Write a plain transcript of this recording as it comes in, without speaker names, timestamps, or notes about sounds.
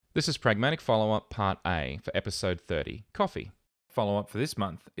This is Pragmatic Follow-Up Part A for Episode 30, Coffee. Follow-up for this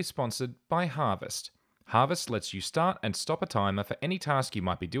month is sponsored by Harvest. Harvest lets you start and stop a timer for any task you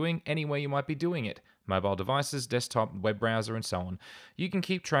might be doing, anywhere you might be doing it. Mobile devices, desktop, web browser, and so on. You can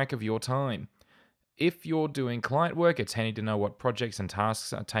keep track of your time. If you're doing client work, it's handy to know what projects and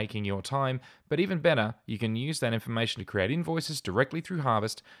tasks are taking your time, but even better, you can use that information to create invoices directly through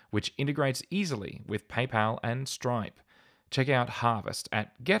Harvest, which integrates easily with PayPal and Stripe. Check out Harvest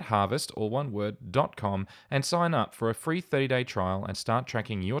at getharvest.com and sign up for a free 30-day trial and start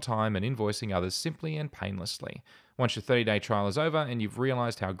tracking your time and invoicing others simply and painlessly. Once your 30-day trial is over and you've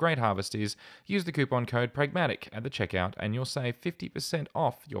realized how great Harvest is, use the coupon code Pragmatic at the checkout and you'll save 50%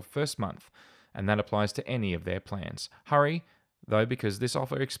 off your first month. And that applies to any of their plans. Hurry, though, because this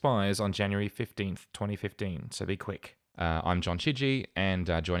offer expires on January 15th, 2015, so be quick. I'm John Chidgey, and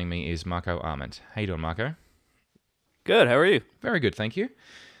joining me is Marco Arment. How you doing, Marco? Good, how are you? Very good, thank you.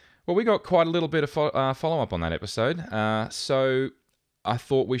 Well, we got quite a little bit of follow-up on that episode, so I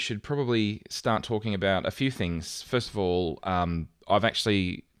thought we should probably start talking about a few things. First of all,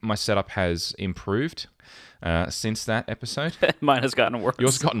 my setup has improved since that episode. Mine has gotten worse.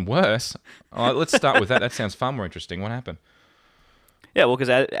 Yours has gotten worse? Let's start with that. That sounds far more interesting. What happened? Yeah, well,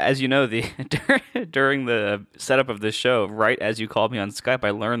 because as you know, during the setup of this show, right as you called me on Skype,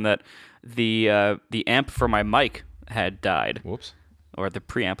 I learned that the amp for my mic had died. Whoops. Or the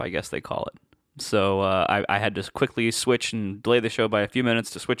preamp, I guess they call it. So I had to quickly switch and delay the show by a few minutes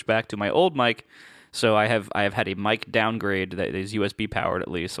to switch back to my old mic. So I have had a mic downgrade that is USB powered at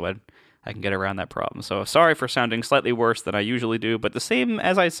least, so I can get around that problem. So sorry for sounding slightly worse than I usually do, but the same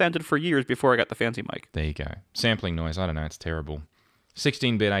as I sounded for years before I got the fancy mic. There you go. Sampling noise, I don't know, it's terrible.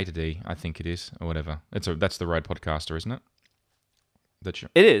 16-bit A to D, I think it is, or whatever. That's the Rode Podcaster, isn't it?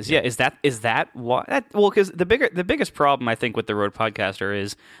 It is, yeah. Is that why? Well, because the biggest problem I think with the Rode Podcaster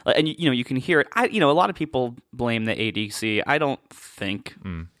is, and you can hear it. A lot of people blame the ADC. I don't think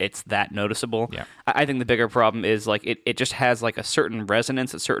it's that noticeable. Yeah. I think the bigger problem is it just has a certain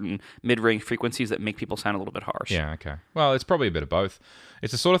resonance at certain mid-range frequencies that make people sound a little bit harsh. Yeah. Okay. Well, it's probably a bit of both.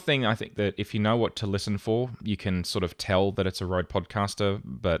 It's the sort of thing I think that if you know what to listen for, you can sort of tell that it's a Rode Podcaster,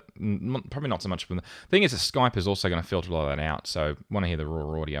 but probably not so much from the thing is that Skype is also going to filter a lot of that out. So when I hear the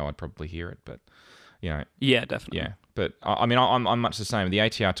raw audio, I'd probably hear it, but Yeah, definitely. Yeah, but I mean, I'm much the same. The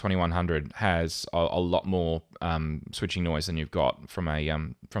ATR 2100 has a lot more switching noise than you've got from a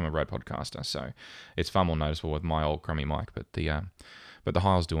Rode Podcaster, so it's far more noticeable with my old crummy mic. But the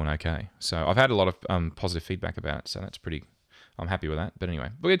Heil's doing okay. So I've had a lot of positive feedback about it, so that's pretty. I'm happy with that. But anyway,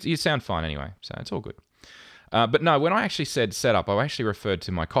 you sound fine anyway, so it's all good. But no, when I actually said setup, I actually referred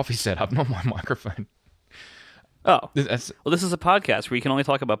to my coffee setup, not my microphone. Oh, this is a podcast where you can only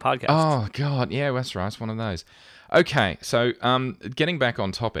talk about podcasts. Oh, God. Yeah, that's right. It's one of those. Okay, so getting back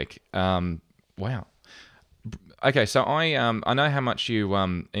on topic. Wow. Okay, so I know how much you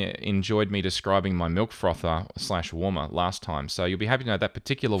enjoyed me describing my milk frother / warmer last time, so you'll be happy to know that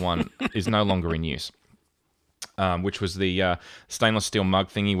particular one is no longer in use. Which was the stainless steel mug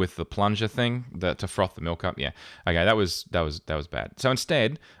thingy with the plunger thing to froth the milk up. Yeah, okay, that was bad. So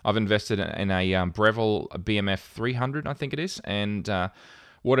instead, I've invested in a Breville BMF 300, I think it is, and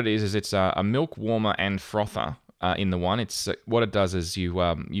what it is it's a milk warmer and frother in the one. It's what it does is you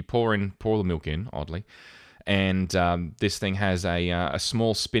pour the milk in, oddly. And this thing has a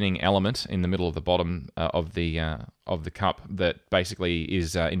small spinning element in the middle of the bottom of the cup that basically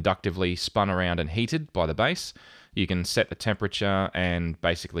is inductively spun around and heated by the base. You can set the temperature and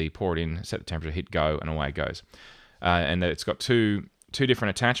basically pour it in, set the temperature, hit go, and away it goes. And it's got two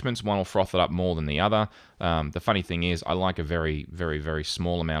different attachments. One will froth it up more than the other. The funny thing is, I like a very, very, very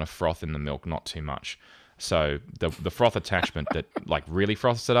small amount of froth in the milk, not too much. So the froth attachment that really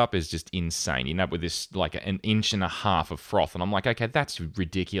froths it up is just insane. You end up with this an inch and a half of froth, and I'm like, okay, that's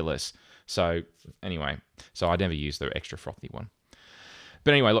ridiculous. So anyway, I never use the extra frothy one.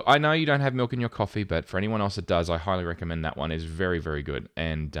 But anyway, look, I know you don't have milk in your coffee, but for anyone else that does, I highly recommend that one. It's very, very good.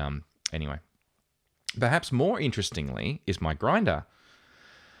 And anyway, perhaps more interestingly is my grinder.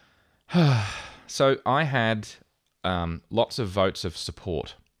 So I had lots of votes of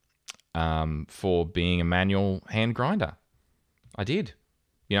support for being a manual hand grinder. I did.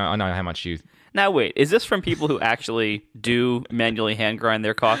 I know how much you... Now wait, is this from people who actually do manually hand grind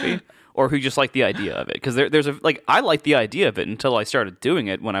their coffee, or who just like the idea of it? Because there's I liked the idea of it until I started doing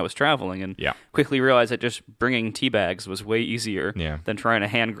it when I was traveling, and quickly realized that just bringing tea bags was way easier than trying to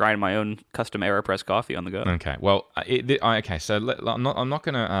hand grind my own custom AeroPress coffee on the go. Okay, well, so I'm not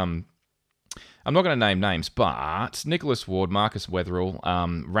going to I'm not going to name names, but Nicholas Ward, Marcus Wetherill,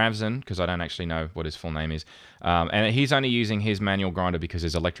 Ravzin, because I don't actually know what his full name is, and he's only using his manual grinder because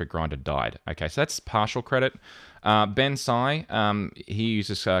his electric grinder died. Okay, so that's partial credit. Ben Sai, he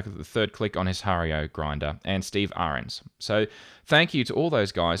uses the third click on his Hario grinder, and Steve Ahrens. So thank you to all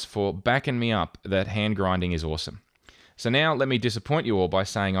those guys for backing me up that hand grinding is awesome. So now let me disappoint you all by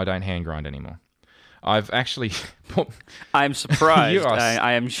saying I don't hand grind anymore. I've actually... I'm surprised. You are,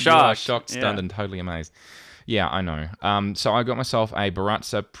 I am You are shocked. shocked, stunned, and totally amazed. Yeah, I know. So I got myself a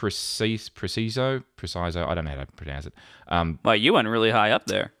Baratza Preciso. I don't know how to pronounce it. Well, you went really high up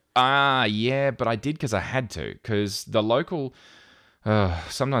there. Yeah, but I did because I had to. Because the local...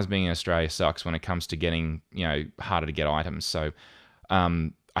 sometimes being in Australia sucks when it comes to getting, harder to get items. So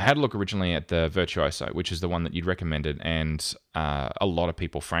I had a look originally at the Virtuoso, which is the one that you'd recommended, and a lot of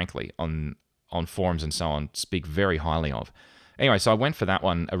people, frankly, on forums and so on, speak very highly of. Anyway, so I went for that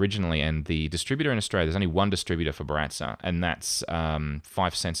one originally, and the distributor in Australia, there's only one distributor for Baratza, and that's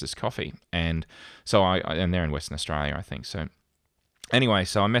 5 Senses Coffee. And so and they're in Western Australia, I think. So anyway,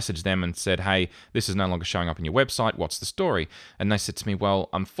 so I messaged them and said, hey, this is no longer showing up on your website. What's the story? And they said to me, well,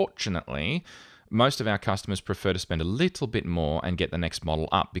 unfortunately, most of our customers prefer to spend a little bit more and get the next model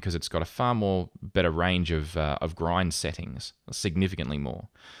up because it's got a far more better range of grind settings, significantly more.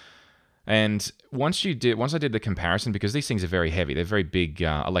 And once I did the comparison, because these things are very heavy, they're very big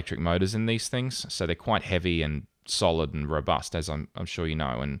electric motors in these things, so they're quite heavy and solid and robust, as I'm sure you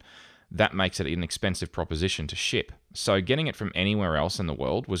know, and that makes it an expensive proposition to ship. So getting it from anywhere else in the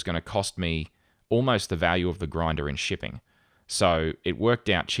world was going to cost me almost the value of the grinder in shipping. So it worked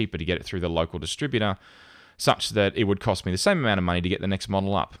out cheaper to get it through the local distributor, such that it would cost me the same amount of money to get the next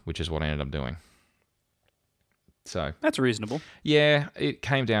model up, which is what I ended up doing. So that's reasonable. Yeah, it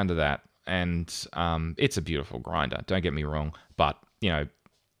came down to that. And it's a beautiful grinder, don't get me wrong. But,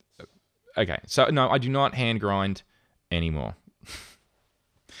 okay. So, no, I do not hand grind anymore.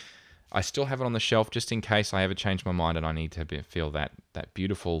 I still have it on the shelf just in case I ever change my mind and I need to feel that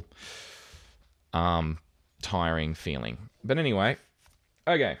beautiful, tiring feeling. But anyway,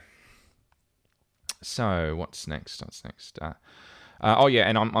 okay. So, what's next? Oh yeah,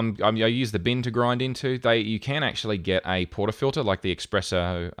 and I use the bin to grind into. You can actually get a portafilter, like the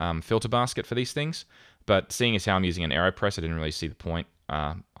espresso filter basket for these things. But seeing as how I'm using an AeroPress, I didn't really see the point.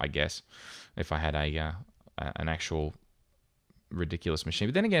 I guess if I had an actual ridiculous machine.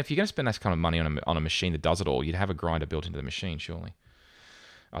 But then again, if you're going to spend that kind of money on a machine that does it all, you'd have a grinder built into the machine, surely.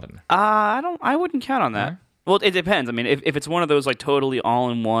 I don't know. I wouldn't count on that. No? Well, it depends. I mean, if it's one of those like totally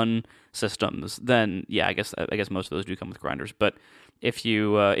all-in-one systems, then yeah, I guess most of those do come with grinders. But if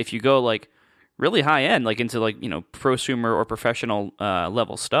you go like really high end, like into like prosumer or professional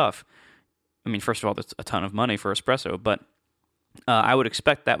level stuff, I mean, first of all, that's a ton of money for espresso, but I would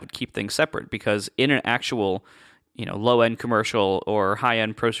expect that would keep things separate because in an actual low end commercial or high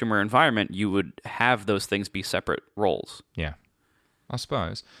end prosumer environment, you would have those things be separate roles. Yeah, I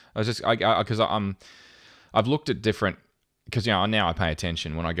suppose. I've looked at different. Because now I pay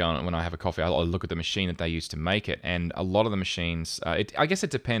attention when I have a coffee. I look at the machine that they use to make it, and a lot of the machines. I guess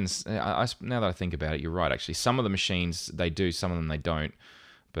it depends. Now that I think about it, you're right. Actually, some of the machines they do, some of them they don't.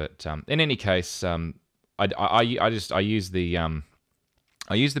 But in any case, I use the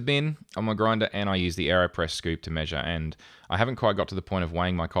bin on my grinder, and I use the AeroPress scoop to measure. And I haven't quite got to the point of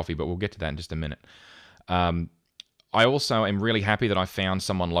weighing my coffee, but we'll get to that in just a minute. I also am really happy that I found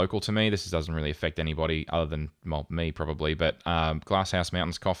someone local to me. This doesn't really affect anybody other than, well, me probably, but Glasshouse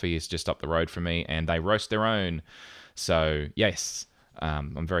Mountains Coffee is just up the road from me, and they roast their own. So, yes,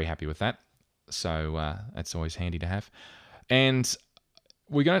 I'm very happy with that. So, that's always handy to have. And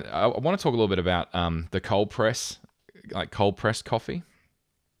I want to talk a little bit about the cold press coffee.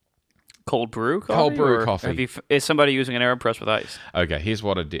 Cold brew coffee? Cold brew coffee. Is somebody using an AeroPress with ice? Okay, here's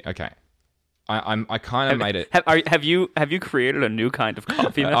what I did. Okay. I kind of made it. Have you created a new kind of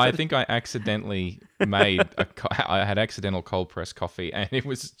coffee method? I think I accidentally I had accidental cold press coffee, and it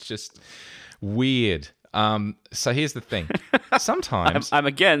was just weird. So here's the thing. Sometimes I'm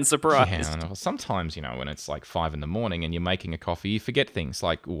again surprised. Yeah, I know. Sometimes when it's like 5 a.m. and you're making a coffee, you forget things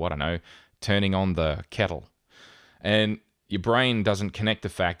like I don't know, turning on the kettle, and your brain doesn't connect the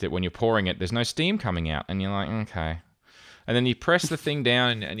fact that when you're pouring it, there's no steam coming out, and you're like, okay. And then you press the thing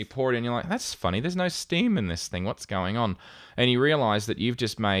down and you pour it in, and you're like, that's funny, there's no steam in this thing, what's going on? And you realize that you've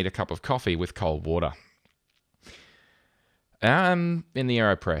just made a cup of coffee with cold water. In the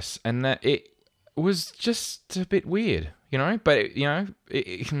AeroPress, and that it was just a bit weird, but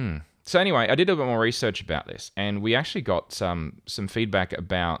So anyway, I did a bit more research about this, and we actually got some feedback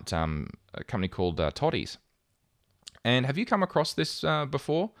about a company called Toddy's. And have you come across this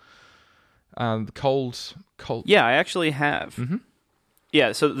before? Cold. Yeah, I actually have. Mm-hmm.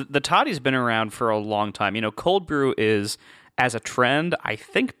 Yeah, so the toddy's been around for a long time. Cold brew is, as a trend, I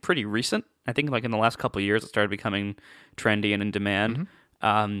think pretty recent. I think like in the last couple of years it started becoming trendy and in demand.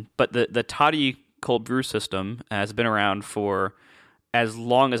 But the toddy cold brew system has been around for as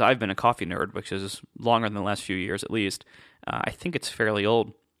long as I've been a coffee nerd, which is longer than the last few years at least. I think it's fairly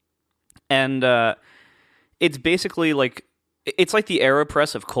old. And it's basically like it's like the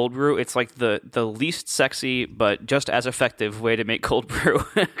AeroPress of cold brew. It's like the least sexy but just as effective way to make cold brew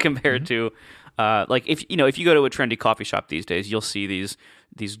compared to like if you go to a trendy coffee shop these days, you'll see these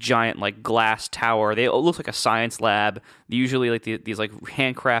giant like glass tower. They look like a science lab. Usually like these like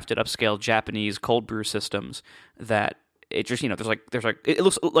handcrafted upscale Japanese cold brew systems that it just there's like it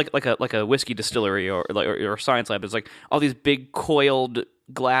looks like a whiskey distillery or a science lab. It's like all these big coiled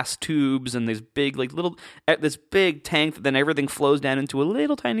glass tubes and these big like little this big tank that then everything flows down into a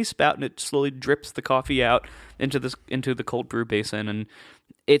little tiny spout and it slowly drips the coffee out into the cold brew basin, and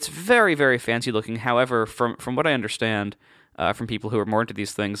it's very, very fancy looking. However, from what I understand from people who are more into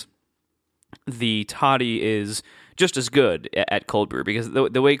these things, the toddy is just as good at cold brew because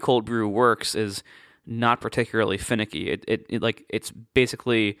the way cold brew works is not particularly finicky. It's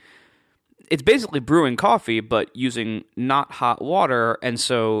basically brewing coffee but using not hot water, and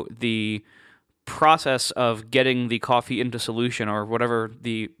so the process of getting the coffee into solution or whatever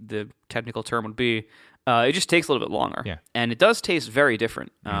the technical term would be, it just takes a little bit longer. Yeah. And it does taste very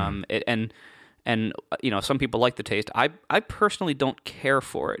different. And some people like the taste. I personally don't care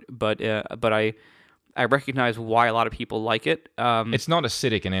for it, but I recognize why a lot of people like it. It's not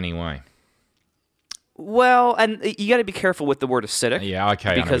acidic in any way. Well, and you got to be careful with the word acidic. Yeah,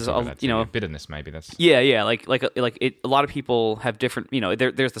 okay. Because bitterness maybe that's. Yeah. Like it. A lot of people have different.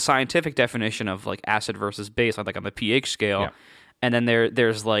 There's the scientific definition of like acid versus base, like on the pH scale, and then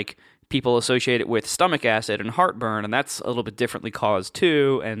there's like people associate it with stomach acid and heartburn, and that's a little bit differently caused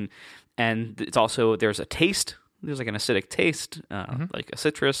too. And it's also there's a taste. There's like an acidic taste, like a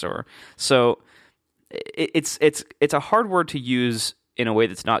citrus or so. It's a hard word to use in a way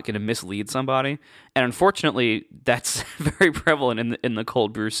that's not going to mislead somebody, and unfortunately, that's very prevalent in the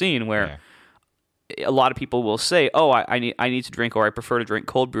cold brew scene, where a lot of people will say, "Oh, I need to drink, or I prefer to drink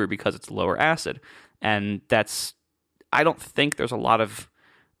cold brew because it's lower acid," and I don't think there's a lot of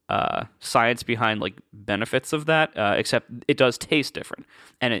science behind like benefits of that, except it does taste different,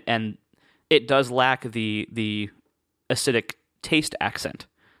 and it does lack the acidic taste accent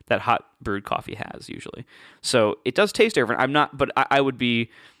that hot brewed coffee has usually. So it does taste different. But I would be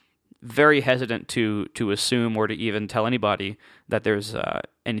very hesitant to assume or to even tell anybody that there's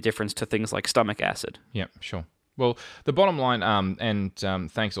any difference to things like stomach acid. Yeah, sure. Well, the bottom line, and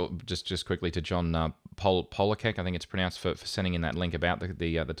thanks just quickly to John Polakek, I think it's pronounced, for sending in that link about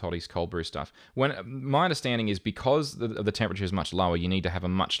the Toddy's cold brew stuff. My understanding is because the temperature is much lower, you need to have a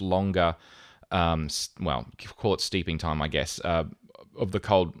much longer, call it steeping time, I guess, of the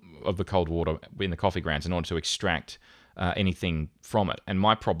cold water in the coffee grounds in order to extract anything from it. And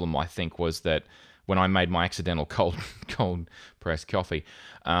my problem, I think, was that when I made my accidental cold pressed coffee,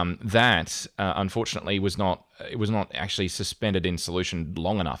 that unfortunately was not actually suspended in solution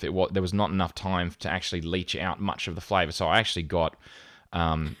long enough. There was not enough time to actually leach out much of the flavor. So I actually got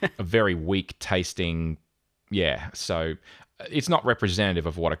a very weak tasting. Yeah, so it's not representative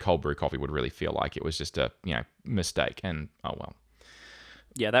of what a cold brew coffee would really feel like. It was just a mistake, and oh well.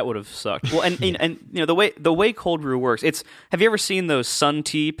 Yeah, that would have sucked. Well, and the way cold brew works, have you ever seen those sun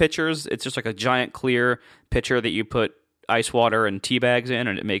tea pitchers? It's just like a giant clear pitcher that you put ice water and tea bags in,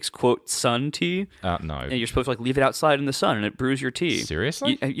 and it makes quote sun tea. No. And you're supposed to like leave it outside in the sun, and it brews your tea.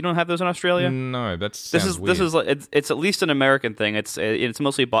 Seriously? You don't have those in Australia? No, this is weird. This is like, it's at least an American thing. It's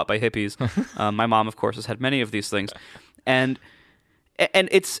mostly bought by hippies. My mom, of course, has had many of these things, and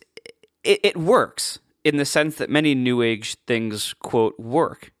it works. In the sense that many New Age things, quote,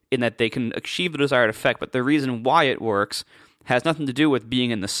 work, in that they can achieve the desired effect, but the reason why it works has nothing to do with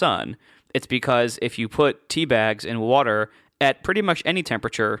being in the sun. It's because if you put tea bags in water at pretty much any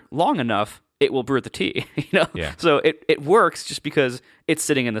temperature long enough, it will brew the tea. Yeah. So it works just because it's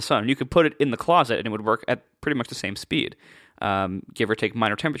sitting in the sun. You could put it in the closet and it would work at pretty much the same speed, give or take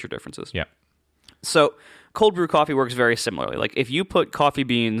minor temperature differences. Yeah. So cold brew coffee works very similarly. Like if you put coffee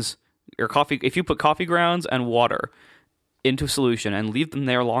beans if you put coffee grounds and water into solution and leave them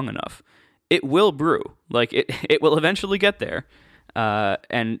there long enough, it will brew. Like it will eventually get there,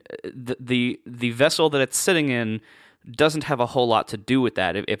 and the vessel that it's sitting in doesn't have a whole lot to do with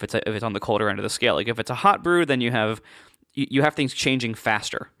that. If it's on the colder end of the scale, like if it's a hot brew, then you have you have things changing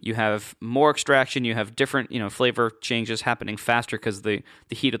faster. You have more extraction. You have different, flavor changes happening faster because the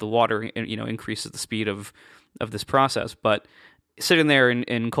heat of the water, increases the speed of this process. But sitting there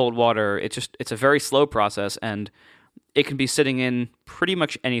in cold water, it's a very slow process, and it can be sitting in pretty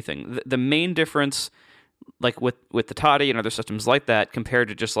much anything. The main difference, like with the toddy and other systems like that, compared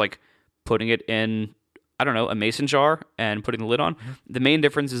to just like putting it in, I don't know, a mason jar and putting the lid on. Mm-hmm. The main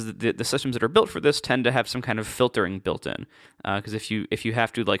difference is that the systems that are built for this tend to have some kind of filtering built in. Because if you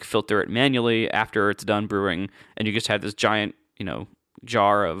have to like filter it manually after it's done brewing, and you just have this giant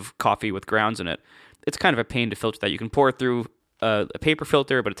jar of coffee with grounds in it, it's kind of a pain to filter that. You can pour it through a paper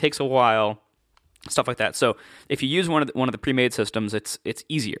filter, but it takes a while, stuff like that. So if you use one of the pre-made systems, it's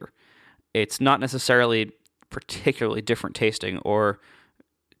easier. It's not necessarily particularly different tasting or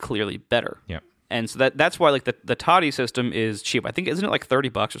clearly better. Yeah. And so that's why like the toddy system is cheap. I think, isn't it like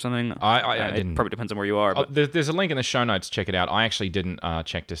 $30 or something? I didn't. It probably depends on where you are. But there's a link in the show notes. Check it out. I actually didn't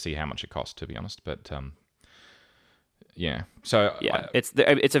check to see how much it cost, to be honest. But yeah. So yeah, it's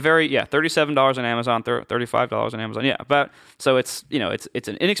a very $37 on Amazon, $35 on Amazon. Yeah, but so it's it's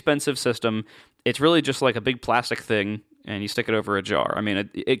an inexpensive system. It's really just like a big plastic thing, and you stick it over a jar. I mean,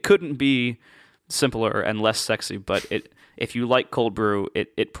 it couldn't be simpler and less sexy, but if you like cold brew,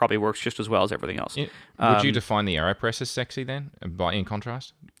 it probably works just as well as everything else. Would you define the AeroPress as sexy then, in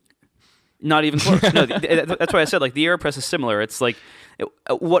contrast? Not even close. No, that's why I said like the AeroPress is similar. It's like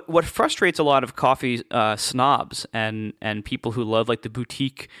what frustrates a lot of coffee snobs and people who love like the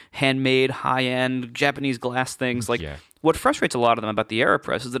boutique, handmade, high end Japanese glass things. Like what frustrates a lot of them about the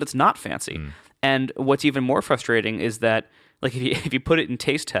AeroPress is that it's not fancy. And what's even more frustrating is that like if you put it in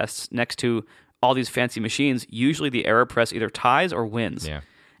taste tests next to all these fancy machines, usually the AeroPress either ties or wins. Yeah.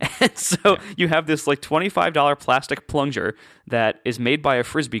 And so you have this like $25 plastic plunger that is made by a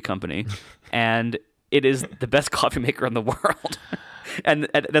Frisbee company, and it is the best coffee maker in the world. and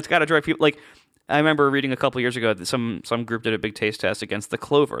that's got to drive people. Like I remember reading a couple years ago that some group did a big taste test against the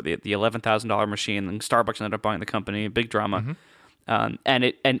Clover, the $11,000 machine, and Starbucks ended up buying the company. Big drama. Mm-hmm.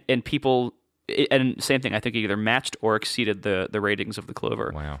 And people. And same thing, I think it either matched or exceeded the ratings of the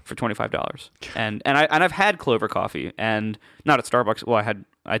Clover for $25. And I've had Clover coffee, and not at Starbucks. Well,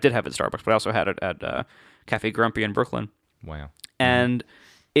 I did have it at Starbucks, but I also had it at Cafe Grumpy in Brooklyn. Wow. And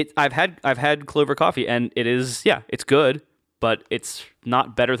I've had Clover coffee, and it's good, but it's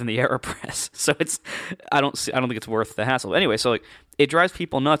not better than the AeroPress. So I don't think it's worth the hassle. Anyway, so like it drives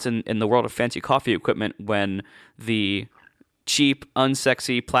people nuts in the world of fancy coffee equipment when the cheap,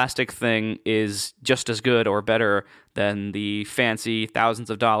 unsexy plastic thing is just as good or better than the fancy thousands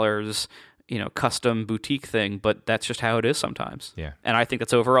of dollars, custom boutique thing. But that's just how it is sometimes. Yeah. And I think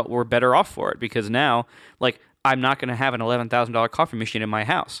that's overall we're better off for it because now, like, I'm not going to have an $11,000 coffee machine in my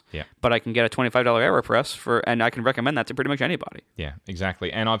house. Yeah. But I can get a $25 AeroPress and I can recommend that to pretty much anybody. Yeah,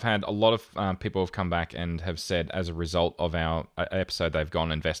 exactly. And I've had a lot of people have come back and have said, as a result of our episode, they've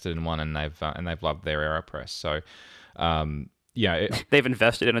gone and invested in one, and they've loved their AeroPress. So. They've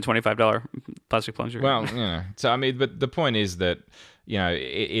invested in a $25 plastic plunger. Well, so I mean, but the point is that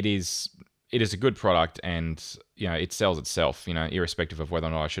it is a good product, and it sells itself. Irrespective of whether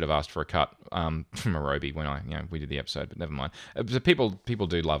or not I should have asked for a cut from Arobi when we did the episode, but never mind. So people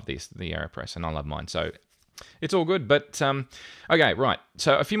do love the AeroPress, and I love mine, so it's all good. But okay, right.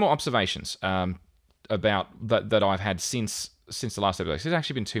 So a few more observations about that I've had since the last episode. It's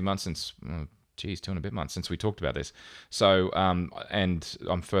actually been 2 months since. 2 and a bit months since we talked about this. So, and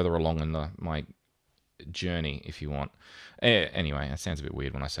I'm further along in my journey, if you want. Anyway, that sounds a bit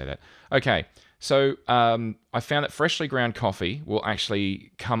weird when I say that. Okay, so I found that freshly ground coffee will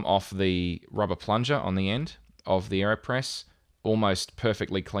actually come off the rubber plunger on the end of the AeroPress almost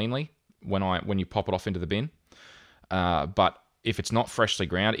perfectly cleanly when you pop it off into the bin. But if it's not freshly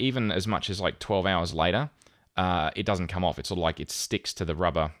ground, even as much as like 12 hours later, it doesn't come off. It's sort of like it sticks to the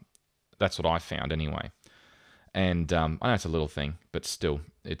rubber. That's what I found anyway. And I know it's a little thing, but still,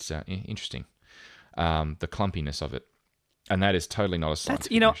 it's interesting. The clumpiness of it. And that is totally not a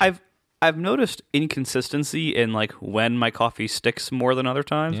scientific issue. I've noticed inconsistency in like when my coffee sticks more than other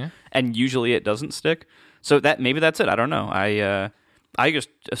times, and usually it doesn't stick. So maybe that's it. I don't know. I just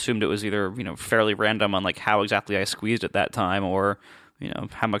assumed it was either fairly random on like how exactly I squeezed it that time, or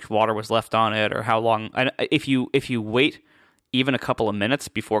how much water was left on it, or how long. If you wait even a couple of minutes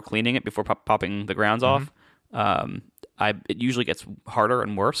before cleaning it, before popping the grounds off, it usually gets harder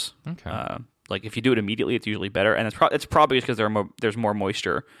and worse. Okay. Like if you do it immediately, it's usually better, and it's probably just because there's more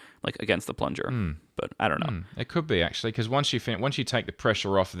moisture like against the plunger. But I don't know. It could be actually, because once you take the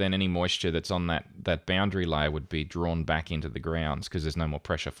pressure off, then any moisture that's on that boundary layer would be drawn back into the grounds because there's no more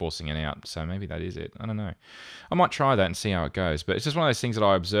pressure forcing it out. So maybe that is it. I don't know. I might try that and see how it goes. But it's just one of those things that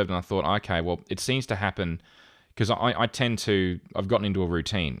I observed and I thought, okay, well, it seems to happen because I've gotten into a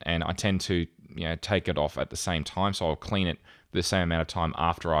routine and I tend to take it off at the same time. So I'll clean it the same amount of time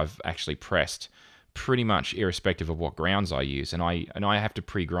after I've actually pressed, pretty much irrespective of what grounds I use. And I have to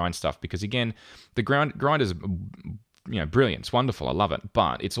pre-grind stuff because, again, the grinder's brilliant. It's wonderful. I love it.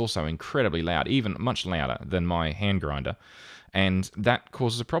 But it's also incredibly loud, even much louder than my hand grinder. And that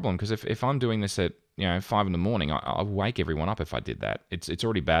causes a problem because if I'm doing this at 5 in the morning, I'll wake everyone up if I did that. It's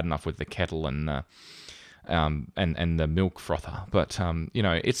already bad enough with the kettle and the milk frother. But,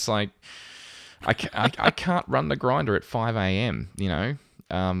 it's like I can't run the grinder at 5 a.m.,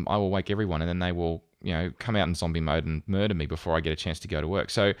 I will wake everyone and then they will, come out in zombie mode and murder me before I get a chance to go to work.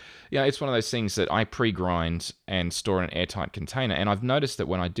 So, it's one of those things that I pre-grind and store in an airtight container. And I've noticed that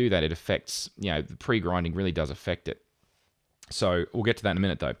when I do that, it affects, the pre-grinding really does affect it. So we'll get to that in a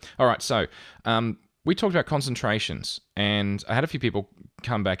minute though. All right. So, we talked about concentrations and I had a few people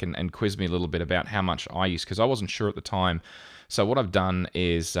come back and quiz me a little bit about how much I use because I wasn't sure at the time. So what I've done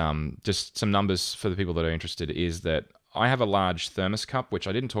is just some numbers for the people that are interested is that I have a large thermos cup, which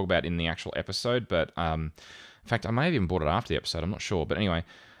I didn't talk about in the actual episode, but in fact, I may have even bought it after the episode. I'm not sure. But anyway,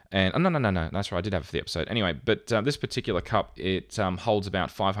 and no, that's right. I did have it for the episode. Anyway, but this particular cup, it holds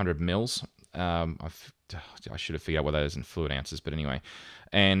about 500 mils. I should have figured out what that is in fluid ounces, but anyway.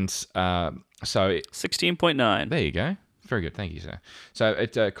 And so... 16.9. There you go. Very good. Thank you, sir. So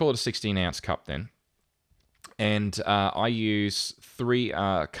call it a 16-ounce cup then. And I use 3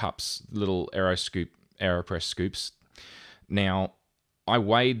 cups, little AeroPress scoops. Now, I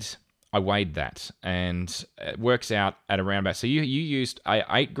weighed that, and it works out at around about. So you used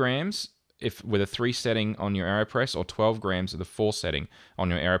 8 grams with a 3 setting on your AeroPress, or 12 grams with a 4 setting on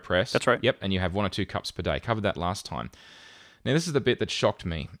your AeroPress. That's right. Yep, and you have 1 or 2 cups per day. Covered that last time. Now, this is the bit that shocked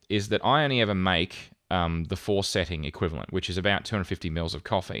me: is that I only ever make the 4 setting equivalent, which is about 250 mils of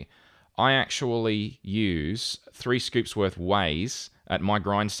coffee. I actually use 3 scoops worth at my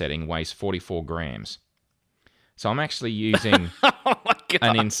grind setting weighs 44 grams. So I'm actually using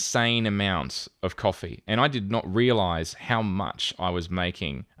an insane amount of coffee. And I did not realize how much I was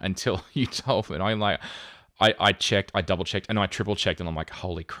making until you told me. And I'm like, I checked, I double checked, and I triple checked. And I'm like,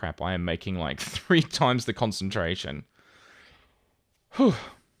 holy crap, I am making like 3 times the concentration. Whew.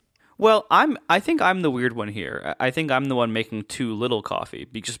 Well, I think I'm the weird one here. I think I'm the one making too little coffee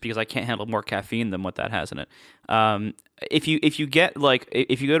just because I can't handle more caffeine than what that has in it. If you go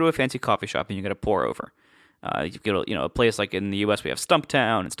to a fancy coffee shop and you get a pour over, you go to a place like in the U.S. we have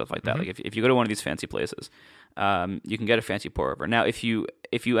Stumptown and stuff like that. Mm-hmm. Like if you go to one of these fancy places, you can get a fancy pour over. Now, if you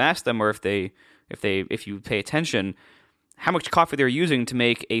ask them or if you pay attention, how much coffee they're using to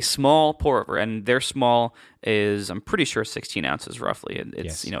make a small pour over, and their small is, I'm pretty sure, 16 ounces roughly.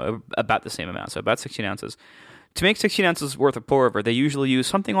 It's yes. About the same amount, so about 16 ounces. To make 16 ounces worth of pour over, they usually use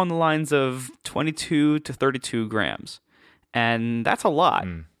something on the lines of 22 to 32 grams, and that's a lot.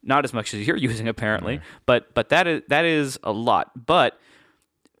 Not as much as you're using apparently, but that is a lot. But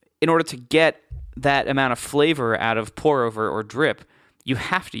in order to get that amount of flavor out of pour over or drip, you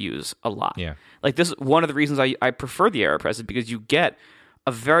have to use a lot. Yeah. Like this is one of the reasons I prefer the AeroPress is because you get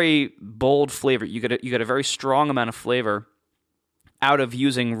a very bold flavor. You get a very strong amount of flavor out of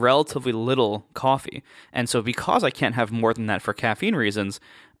using relatively little coffee. And so because I can't have more than that for caffeine reasons,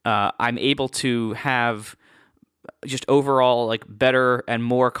 I'm able to have just overall like better and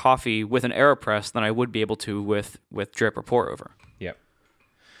more coffee with an AeroPress than I would be able to with drip or pour over. Yep.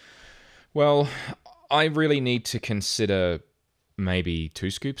 Well, I really need to consider maybe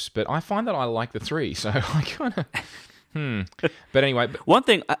 2 scoops, but I find that I like the 3, so I kind of But anyway, one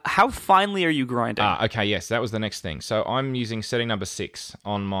thing, how finely are you grinding? Okay, yes, that was the next thing. So I'm using setting number 6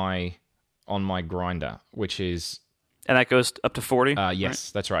 on my grinder, which is, and that goes up to 40. Yes,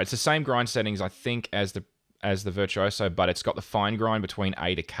 right? That's right. It's the same grind settings, I think, as the Virtuoso, but it's got the fine grind between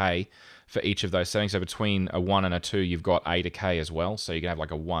A to K for each of those settings. So between a 1 and a 2, you've got A to K as well. So you can have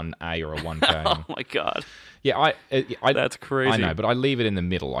like a 1A or a 1K. Oh my god. Yeah, that's crazy. I know, but I leave it in the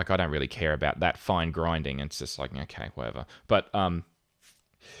middle. Like I don't really care about that fine grinding. It's just like, okay, whatever. But I'm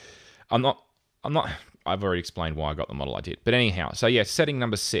not. I've already explained why I got the model I did. But anyhow, so yeah, setting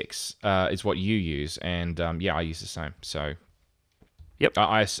number 6 is what you use, and I use the same. So yep,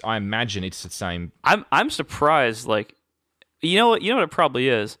 I imagine it's the same. I'm surprised. Like, you know what it probably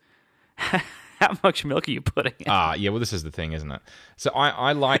is. how much milk are you putting in? Yeah. Well, this is the thing, isn't it? So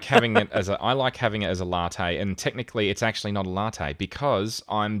I like having it as a latte, and technically it's actually not a latte because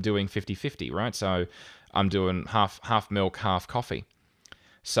I'm doing 50-50, right? So I'm doing half milk, half coffee.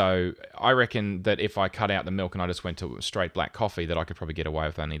 So I reckon that if I cut out the milk and I just went to straight black coffee, that I could probably get away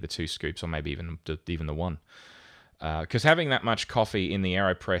with only the 2 scoops or maybe even the 1. Because having that much coffee in the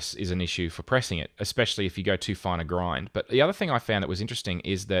AeroPress is an issue for pressing it, especially if you go too fine a grind. But the other thing I found that was interesting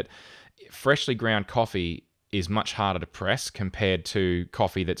is that freshly ground coffee is much harder to press compared to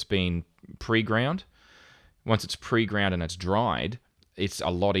coffee that's been pre-ground. Once it's pre-ground and it's dried, it's a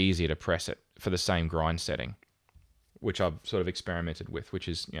lot easier to press it for the same grind setting, which I've sort of experimented with, which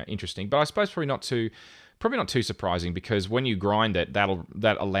is interesting. But I suppose probably not too surprising, because when you grind it,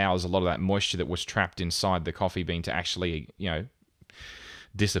 that allows a lot of that moisture that was trapped inside the coffee bean to actually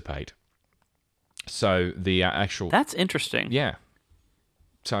dissipate. So the actual That's interesting. yeah.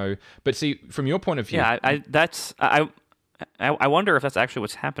 So, but see, from your point of view, Yeah, I wonder if that's actually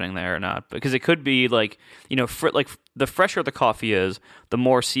what's happening there or not, because it could be like like the fresher the coffee is, the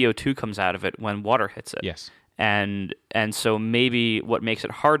more CO2 comes out of it when water hits it. yes, And so maybe what makes it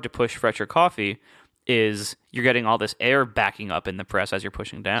hard to push fresher coffee is you're getting all this air backing up in the press as you're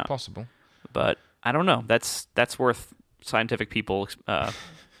pushing down. it's possible. But I don't know. That's worth scientific people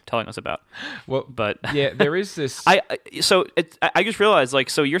telling us about. Well, But yeah, there is this. I just realized, like,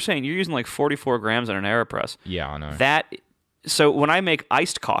 so you're saying you're using like 44 grams on an AeroPress. Yeah, I know. So when I make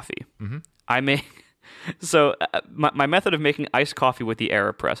iced coffee, I make. So my method of making iced coffee with the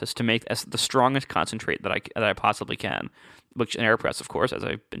AeroPress is to make the strongest concentrate that I possibly can, which an AeroPress, of course, as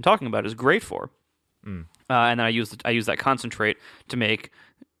I've been talking about, is great for. And then I use that concentrate to make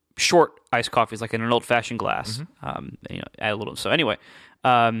short iced coffees, like in an old fashioned glass. Add a little. So anyway,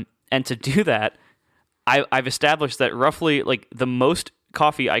 and to do that, I've established that roughly like the most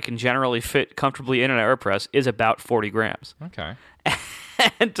coffee I can generally fit comfortably in an AeroPress is about 40 grams. Okay.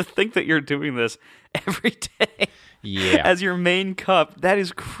 And to think that you're doing this every day Yeah. as your main cup, that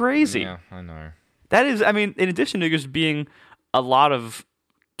is crazy. Yeah, I know. That is, I mean, in addition to just being a lot of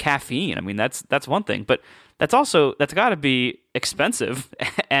caffeine, I mean, that's one thing, but that's got to be expensive,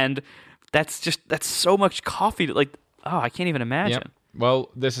 and that's so much coffee to, like, I can't even imagine. Yep. Well,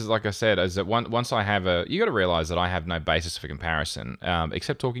 this is like I said, is that once I have you got to realize that I have no basis for comparison,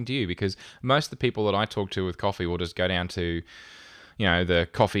 except talking to you, because most of the people that I talk to with coffee will just go down to the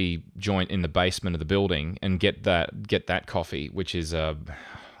coffee joint in the basement of the building and get that coffee, which is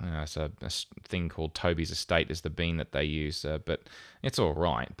it's a thing called Toby's Estate is the bean that they use, but it's all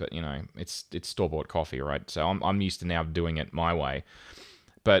right. But it's store-bought coffee, right? So I'm used to now doing it my way,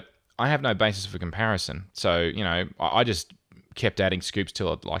 but I have no basis for comparison. So I just kept adding scoops till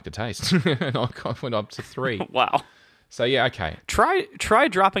I'd like the taste, and I went up to 3. Wow. So yeah, okay. Try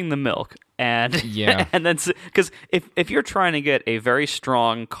dropping the milk, and Yeah. and then, because if you're trying to get a very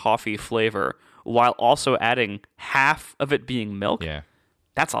strong coffee flavor while also adding half of it being milk, Yeah.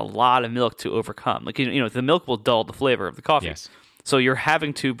 that's a lot of milk to overcome. Like the milk will dull the flavor of the coffee. Yes. So you're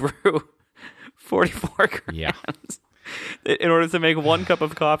having to brew 44 grams Yeah. in order to make 1 cup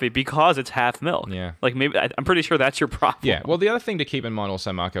of coffee because it's half milk. Yeah. Like maybe I'm pretty sure that's your problem. Yeah. Well, the other thing to keep in mind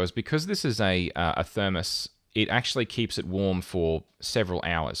also, Marco, is because this is a thermos, it actually keeps it warm for several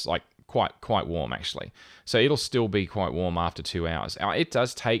hours, like quite warm actually. So it'll still be quite warm after 2 hours. It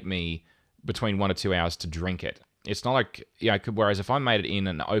does take me between 1 or 2 hours to drink it. It's not like whereas if I made it in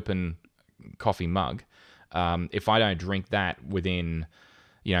an open coffee mug, if I don't drink that within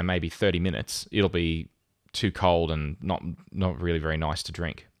maybe 30 minutes, it'll be too cold and not really very nice to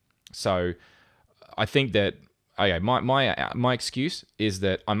drink. So I think that my excuse is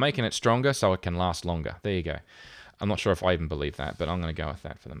that I'm making it stronger so it can last longer. There you go. I'm not sure if I even believe that, but I'm going to go with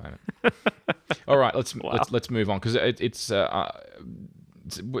that for the moment. All right, let's move on, because I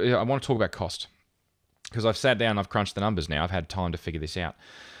want to talk about cost, because I've sat down, I've crunched the numbers now, I've had time to figure this out.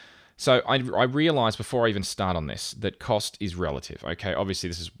 So I realized before I even start on this that cost is relative. Okay, obviously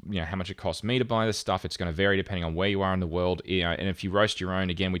this is how much it costs me to buy this stuff. It's going to vary depending on where you are in the world. And if you roast your own,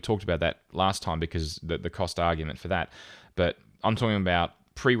 again, we talked about that last time because the cost argument for that. But I'm talking about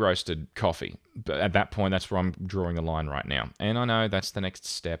pre-roasted coffee. But at that point, that's where I'm drawing the line right now. And I know that's the next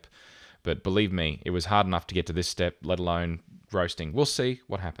step. But believe me, it was hard enough to get to this step, let alone roasting. We'll see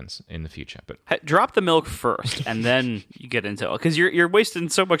what happens in the future. But Drop the milk first, and then you get into it, because you're wasting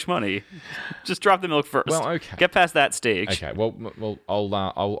so much money. Just drop the milk first. Well, okay. Get past that stage. Okay. Well,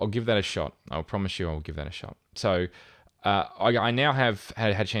 I'll give that a shot. I'll promise you, I'll give that a shot. So, I now have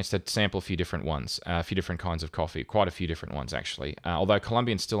had a chance to sample a few different ones, a few different kinds of coffee, quite a few different ones actually. Although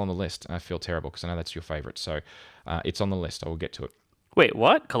Colombian's still on the list, I feel terrible because I know that's your favorite. So, it's on the list. I will get to it. Wait,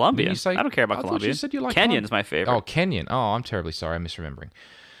 what? Didn't you Colombian? say? I don't care about I thought you Colombian. said you like Kenyan's my favorite. Oh, Kenyan. Oh, I'm terribly sorry. I'm misremembering.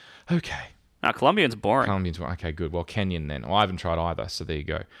 Okay. Now, Colombian's boring. Colombian's okay, good. Well, Kenyan then. Well, I haven't tried either, so there you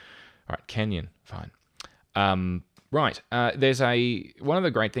go. All right, Kenyan, fine. Right. There's one of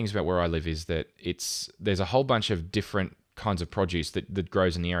the great things about where I live is that there's a whole bunch of different kinds of produce that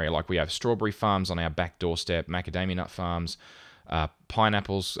grows in the area. Like we have strawberry farms on our back doorstep, macadamia nut farms,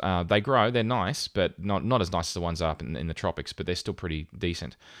 pineapples. They grow. They're nice, but not as nice as the ones up in the tropics. But they're still pretty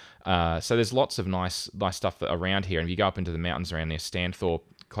decent. So there's lots of nice stuff around here. And if you go up into the mountains around near Stanthorpe,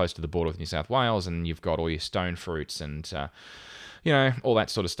 close to the border with New South Wales, and you've got all your stone fruits and all that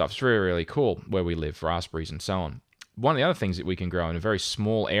sort of stuff. It's really, really cool where we live, raspberries and so on. One of the other things that we can grow in a very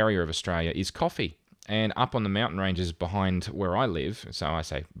small area of Australia is coffee. And up on the mountain ranges behind where I live, so I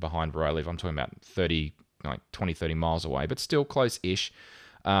say behind where I live, I'm talking about 30 miles away, but still close-ish.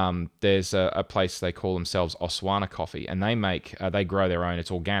 There's a place they call themselves Oswana Coffee, and they grow their own.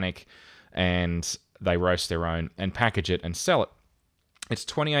 It's organic, and they roast their own and package it and sell it. It's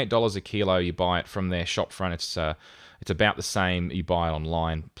 $28 a kilo. You buy it from their shop front. It's about the same you buy it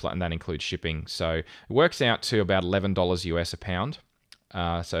online, and that includes shipping. So it works out to about $11 US a pound.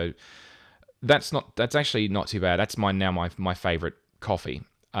 So that's actually not too bad. That's my favorite coffee.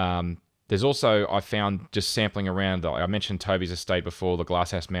 There's also, I found just sampling around, I mentioned Toby's Estate before, the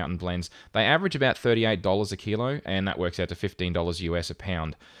Glasshouse Mountain blends. They average about $38 a kilo, and that works out to $15 US a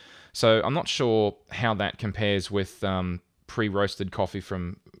pound. So I'm not sure how that compares with pre-roasted coffee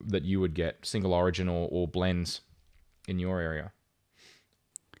that you would get, single origin or blends in your area.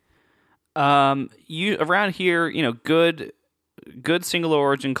 You around here, good single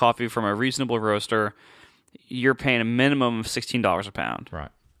origin coffee from a reasonable roaster, you're paying a minimum of $16 a pound.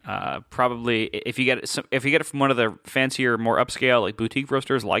 Right. Probably if you get it from one of the fancier, more upscale like boutique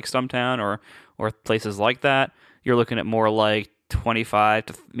roasters like Stumptown or places like that, you're looking at more like 25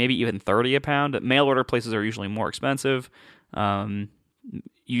 to maybe even 30 a pound. Mail order places are usually more expensive.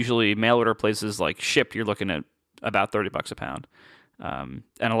 Usually mail order places like shipped, you're looking at about $30 a pound. And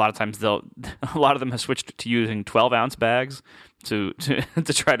a lot of times a lot of them have switched to using 12-ounce bags to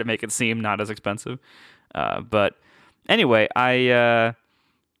try to make it seem not as expensive. But anyway, this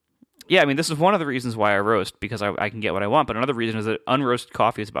is one of the reasons why I roast, because I can get what I want. But another reason is that unroasted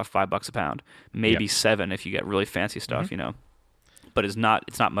coffee is about $5 a pound, maybe $7 if you get really fancy stuff, But it's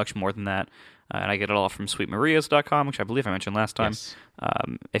not much more than that. And I get it all from sweetmarias.com, which I believe I mentioned last time. Yes.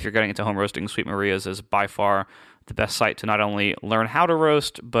 If you're getting into home roasting, Sweet Maria's is by far the best site to not only learn how to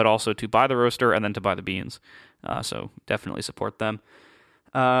roast, but also to buy the roaster and then to buy the beans. So definitely support them.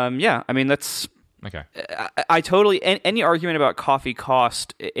 That's... Okay. I totally... Any argument about coffee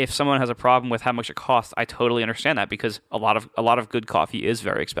cost, if someone has a problem with how much it costs, I totally understand that, because a lot of good coffee is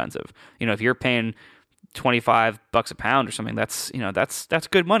very expensive. If you're paying $25 a pound or something, that's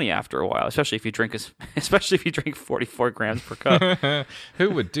good money after a while, especially if you drink 44 grams per cup.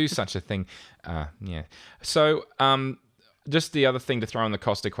 Who would do such a thing? Yeah. So just the other thing to throw in the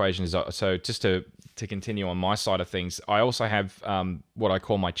cost equation is, so just to continue on my side of things, I also have what I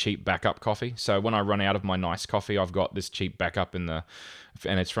call my cheap backup coffee. So when I run out of my nice coffee, I've got this cheap backup and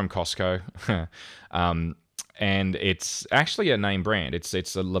it's from Costco. And it's actually a name brand. It's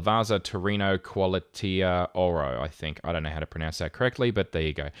a Lavazza Torino Qualitia Oro, I think. I don't know how to pronounce that correctly, but there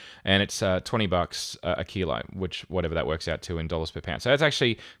you go. And it's $20 a kilo, which whatever that works out to in dollars per pound. So it's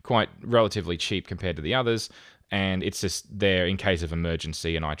actually quite relatively cheap compared to the others, and it's just there in case of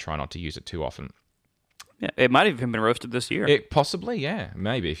emergency, and I try not to use it too often. Yeah, it might have even been roasted this year. It possibly, yeah,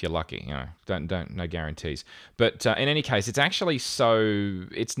 maybe if you're lucky. Don't no guarantees. But in any case, it's actually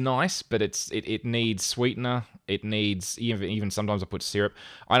it's nice, but it needs sweetener. It needs even sometimes I put syrup.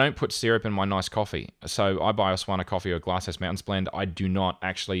 I don't put syrup in my nice coffee, so I buy Oswana coffee or Glasshouse Mountains blend. I do not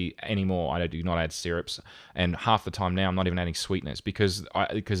actually anymore. I do not add syrups, and half the time now I'm not even adding sweeteners because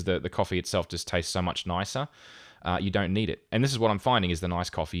the coffee itself just tastes so much nicer. You don't need it. And this is what I'm finding is the nice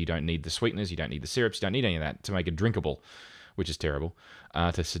coffee. You don't need the sweeteners. You don't need the syrups. You don't need any of that to make it drinkable, which is terrible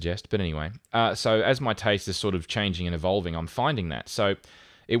to suggest. But anyway, so as my taste is sort of changing and evolving, I'm finding that. So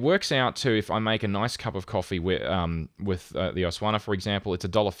it works out to, if I make a nice cup of coffee with the Oswana, for example, it's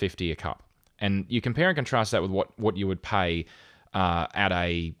 $1.50 a cup. And you compare and contrast that with what you would pay at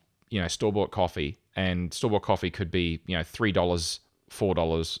a store-bought coffee. And store-bought coffee could be $3,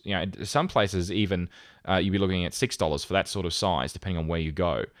 $4. Some places even you'd be looking at $6 for that sort of size, depending on where you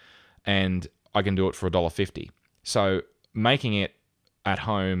go. And I can do it for $1.50. So making it at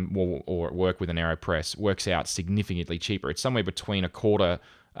home or at work with an AeroPress works out significantly cheaper. It's somewhere between a quarter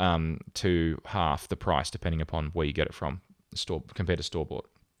to half the price, depending upon where you get it from, compared to store-bought.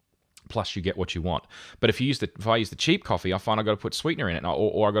 plus you get what you want. But if I use the cheap coffee, I find I got to put sweetener in it,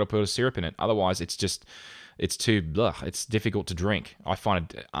 or I got to put a syrup in it. Otherwise, it's too it's difficult to drink. I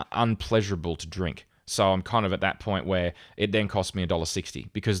find it unpleasurable to drink. So I'm kind of at that point where it then costs me $1.60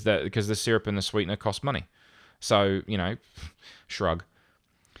 because the syrup and the sweetener cost money. So, shrug.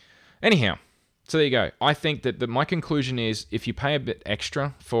 Anyhow, so there you go. I think that my conclusion is if you pay a bit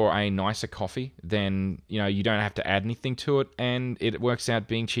extra for a nicer coffee, then you don't have to add anything to it, and it works out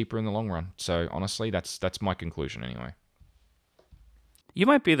being cheaper in the long run. So honestly, that's my conclusion anyway. You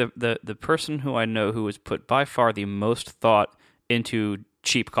might be the person who I know who has put by far the most thought into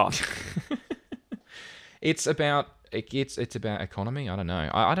cheap coffee. It's about economy. I don't know.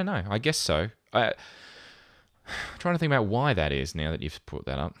 I don't know. I guess so. I'm trying to think about why that is now that you've put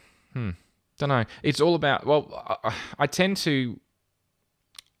that up. Don't know. It's all about. Well, I tend to.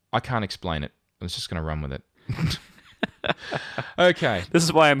 I can't explain it. I'm just going to run with it. Okay. This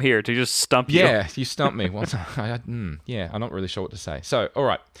is why I'm here, to just stump you. Yeah, you stumped me. Well, yeah, I'm not really sure what to say. So, all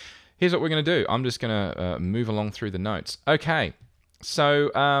right. Here's what we're going to do. I'm just going to move along through the notes. Okay.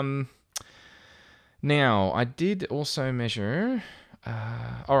 So, now, I did also measure...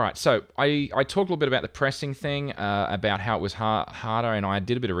 all right, so I talked a little bit about the pressing thing, about how it was harder, and I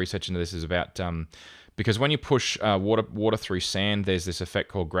did a bit of research into this. Is about because when you push water through sand, there's this effect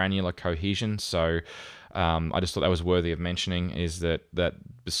called granular cohesion. So I just thought that was worthy of mentioning, is that the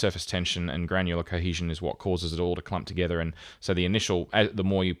surface tension and granular cohesion is what causes it all to clump together. And so the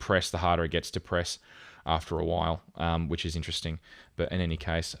more you press, the harder it gets to press after a while, which is interesting. But in any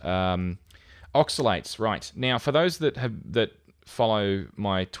case... oxalates, right. Now, for those that follow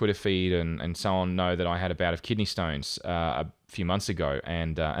my Twitter feed and so on, know that I had a bout of kidney stones a few months ago,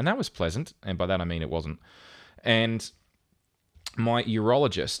 and that was pleasant, and by that I mean it wasn't. And my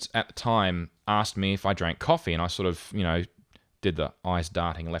urologist at the time asked me if I drank coffee, and I sort of, did the eyes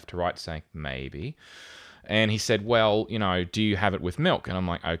darting left to right saying, maybe. And he said, well, do you have it with milk? And I'm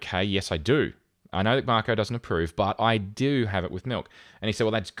like, okay, yes, I do. I know that Marco doesn't approve, but I do have it with milk. And he said,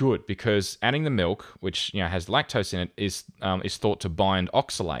 well, that's good, because adding the milk, which has lactose in it, is thought to bind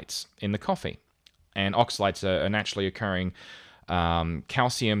oxalates in the coffee. And oxalates are a naturally occurring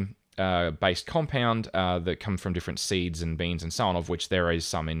calcium-based compound that come from different seeds and beans and so on, of which there is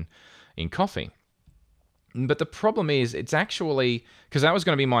some in coffee. But the problem is, it's actually... Because that was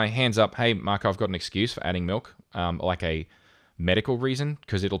going to be my hands up, hey, Marco, I've got an excuse for adding milk, like a medical reason,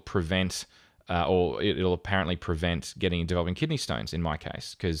 because it'll prevent... or it'll apparently prevent developing kidney stones in my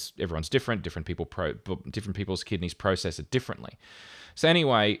case, because everyone's different. Different people's kidneys process it differently. So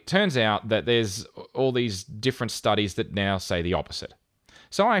anyway, turns out that there's all these different studies that now say the opposite.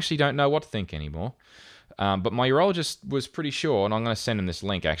 So I actually don't know what to think anymore. But my urologist was pretty sure, and I'm going to send him this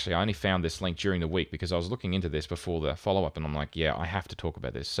link. Actually, I only found this link during the week because I was looking into this before the follow-up, and I'm like, yeah, I have to talk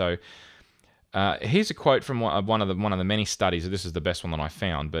about this. So here's a quote from one of the many studies. This is the best one that I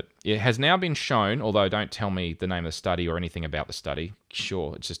found, but it has now been shown, although don't tell me the name of the study or anything about the study.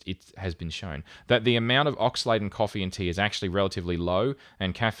 Sure, it has been shown that the amount of oxalate in coffee and tea is actually relatively low,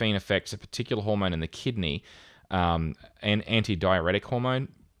 and caffeine affects a particular hormone in the kidney, an antidiuretic hormone,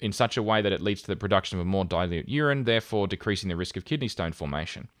 in such a way that it leads to the production of a more dilute urine, therefore decreasing the risk of kidney stone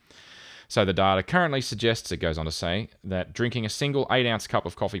formation. So the data currently suggests, it goes on to say, that drinking a single 8-ounce cup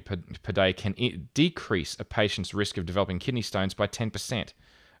of coffee per day can decrease a patient's risk of developing kidney stones by 10%,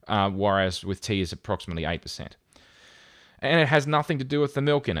 whereas with tea is approximately 8%. And it has nothing to do with the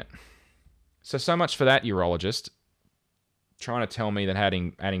milk in it. So much for that urologist trying to tell me that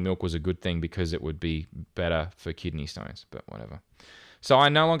adding milk was a good thing because it would be better for kidney stones, but whatever. So I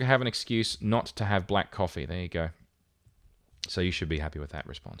no longer have an excuse not to have black coffee. There you go. So you should be happy with that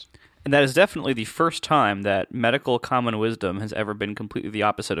response. And that is definitely the first time that medical common wisdom has ever been completely the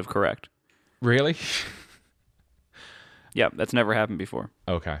opposite of correct. Really? Yeah, that's never happened before.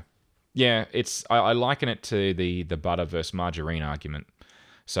 Okay. Yeah, I liken it to the butter versus margarine argument.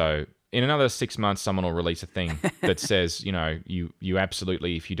 So in another 6 months, someone will release a thing that says, you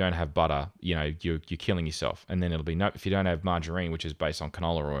absolutely, if you don't have butter, you're killing yourself. And then it'll be, no, if you don't have margarine, which is based on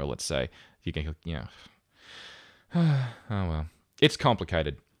canola oil, let's say, you can, oh well. It's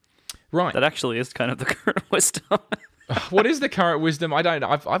complicated. Right. That actually is kind of the current wisdom. What is the current wisdom? I don't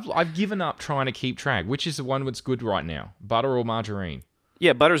know. I've given up trying to keep track. Which is the one that's good right now? Butter or margarine?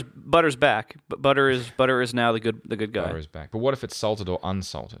 Yeah, butter's back. But butter is now the good guy. Butter is back. But what if it's salted or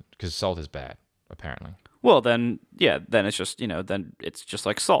unsalted? Because salt is bad, apparently. Well, then it's just, then it's just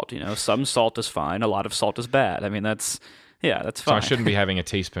like salt, Some salt is fine, a lot of salt is bad. I mean, that's fine. So I shouldn't be having a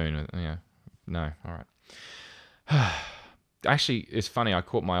teaspoon. Yeah. No, all right. Actually, it's funny. I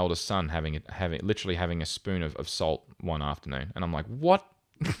caught my oldest son having literally having a spoon of salt one afternoon, and I'm like, "What?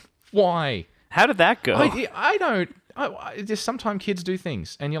 Why? How did that go? I don't. Just sometimes kids do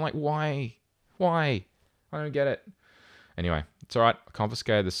things, and you're like, why? Why? I don't get it. Anyway, it's all right. I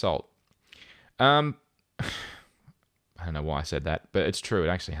confiscated the salt. I don't know why I said that, but it's true. It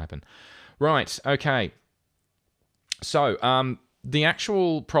actually happened. Right. Okay. So, the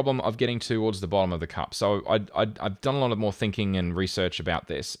actual problem of getting towards the bottom of the cup. So, I've done a lot of more thinking and research about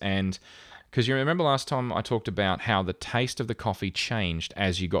this, and because you remember last time I talked about how the taste of the coffee changed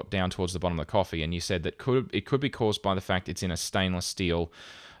as you got down towards the bottom of the coffee, and you said that it could be caused by the fact it's in a stainless steel,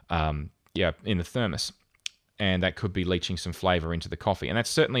 in the thermos, and that could be leaching some flavor into the coffee, and that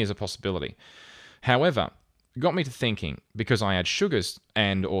certainly is a possibility. However, it got me to thinking, because I add sugars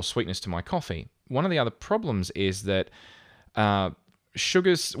and or sweetness to my coffee, one of the other problems is that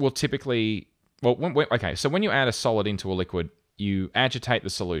sugars will typically... so when you add a solid into a liquid, you agitate the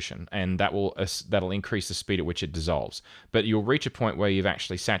solution, and that'll increase the speed at which it dissolves. But you'll reach a point where you've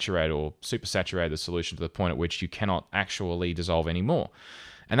actually saturated or supersaturated the solution to the point at which you cannot actually dissolve anymore.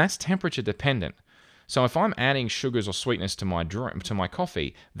 And that's temperature dependent. So if I'm adding sugars or sweetness to my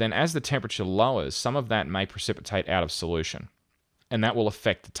coffee, then as the temperature lowers, some of that may precipitate out of solution. And that will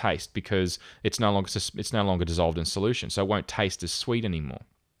affect the taste because it's no longer dissolved in solution, so it won't taste as sweet anymore.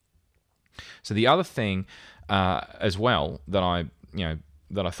 So the other thing as well that I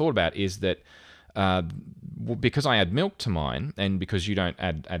thought about is that because I add milk to mine, and because you don't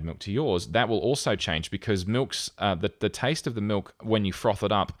add milk to yours, that will also change, because the taste of the milk when you froth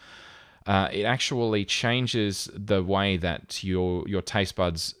it up, it actually changes the way that your taste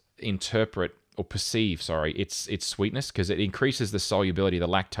buds interpret or perceive, its sweetness, because it increases the solubility of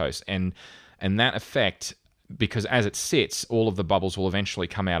the lactose, and that effect, because as it sits, all of the bubbles will eventually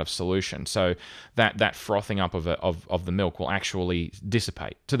come out of solution. So that frothing up of the milk will actually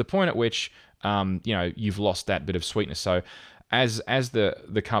dissipate to the point at which you've lost that bit of sweetness. So as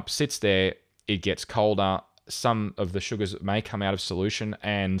the cup sits there, it gets colder. Some of the sugars may come out of solution,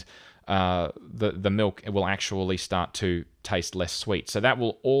 and the milk will actually start to taste less sweet. So that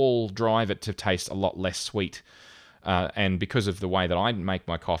will all drive it to taste a lot less sweet. And because of the way that I make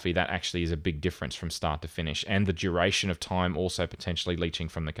my coffee, that actually is a big difference from start to finish, and the duration of time also potentially leaching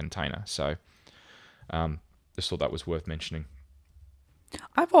from the container. So just thought that was worth mentioning.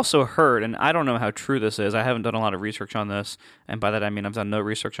 I've also heard, and I don't know how true this is, I haven't done a lot of research on this, and by that I mean I've done no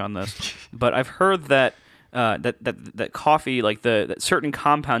research on this, but I've heard that that coffee, like that certain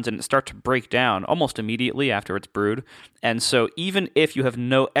compounds in it start to break down almost immediately after it's brewed. And so even if you have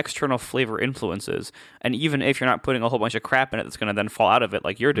no external flavor influences, and even if you're not putting a whole bunch of crap in it that's going to then fall out of it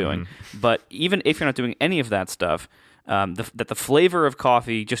like you're doing, but even if you're not doing any of that stuff, that the flavor of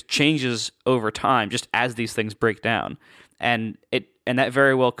coffee just changes over time just as these things break down. And that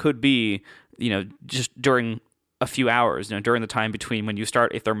very well could be, just during a few hours, during the time between when you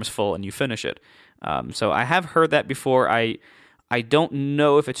start a thermos full and you finish it. So I have heard that before. I don't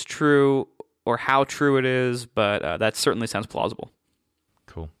know if it's true or how true it is, but that certainly sounds plausible.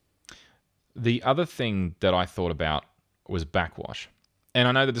 Cool. The other thing that I thought about was backwash. And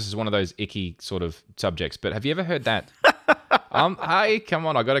I know that this is one of those icky sort of subjects, but have you ever heard that? Hey, come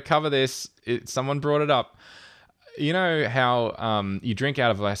on, I got to cover this. Someone brought it up. You know how you drink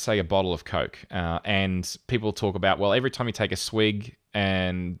out of, let's say, a bottle of Coke, and people talk about, well, every time you take a swig,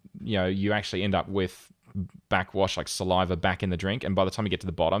 and you actually end up with backwash, like saliva back in the drink, and by the time you get to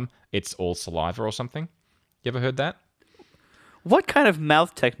the bottom, it's all saliva or something. You ever heard that? What kind of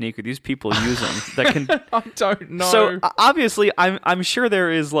mouth technique are these people using that can? I don't know. So obviously, I'm sure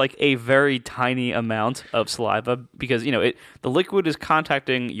there is like a very tiny amount of saliva, because the liquid is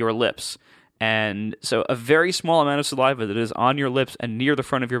contacting your lips. And so a very small amount of saliva that is on your lips and near the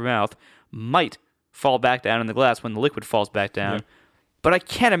front of your mouth might fall back down in the glass when the liquid falls back down. Yeah. But I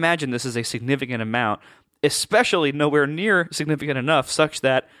can't imagine this is a significant amount, especially nowhere near significant enough such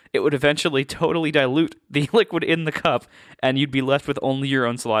that it would eventually totally dilute the liquid in the cup and you'd be left with only your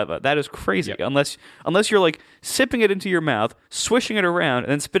own saliva. That is crazy. Yep. Unless you're like sipping it into your mouth, swishing it around,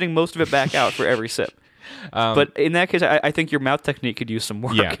 and then spitting most of it back out for every sip. But in that case, I think your mouth technique could use some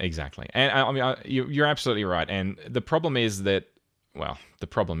work. Yeah, exactly. And I mean, you're absolutely right. And the problem is that,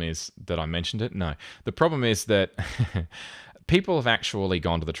 I mentioned it. No, the problem is that people have actually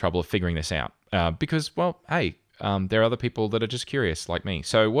gone to the trouble of figuring this out because, there are other people that are just curious like me.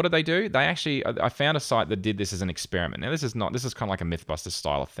 So what do? They actually, I found a site that did this as an experiment. Now this is kind of like a Mythbusters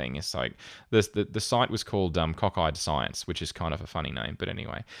style of thing. It's like the site was called Cockeyed Science, which is kind of a funny name, but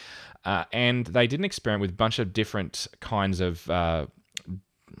anyway. And they did an experiment with a bunch of different kinds of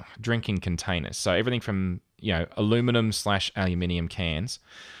drinking containers. So everything from aluminum/aluminium cans,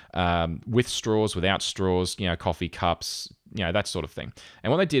 with straws, without straws, coffee cups, that sort of thing.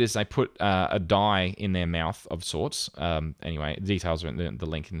 And what they did is they put a dye in their mouth of sorts. Anyway, details are in the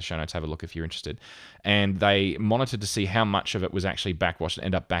link in the show notes. Have a look if you're interested. And they monitored to see how much of it was actually backwashed and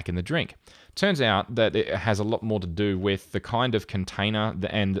end up back in the drink. Turns out that it has a lot more to do with the kind of container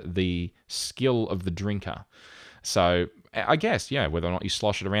and the skill of the drinker. So I guess, whether or not you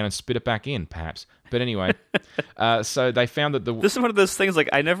slosh it around and spit it back in, perhaps. But anyway, so they found that this is one of those things. Like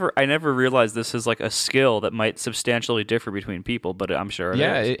I never realized this is like a skill that might substantially differ between people, but I'm sure it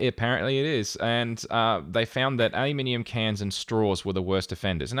is. Apparently it is. And they found that aluminium cans and straws were the worst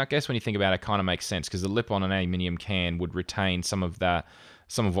offenders. And I guess when you think about it, it kind of makes sense because the lip on an aluminium can would retain some of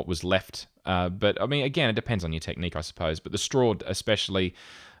what was left. But I mean, again, it depends on your technique, I suppose. But the straw, especially,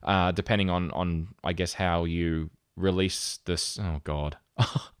 depending on I guess how you release this. Oh God,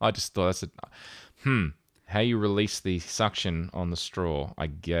 I just thought that's how you release the suction on the straw. I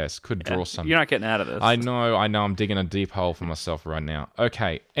guess could draw some. You're not getting out of this. I know. I'm digging a deep hole for myself right now.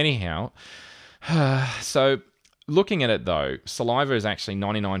 Okay. Anyhow, so looking at it though, saliva is actually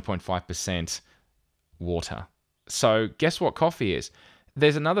 99.5% water. So guess what coffee is?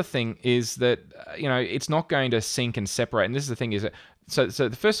 There's another thing is that it's not going to sink and separate. And this is the thing is that so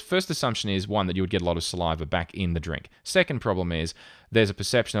the first assumption is one that you would get a lot of saliva back in the drink. Second problem is there's a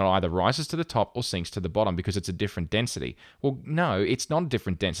perception that it either rises to the top or sinks to the bottom because it's a different density. Well, no, it's not a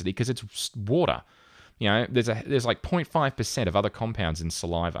different density because it's water. There's like 0.5% of other compounds in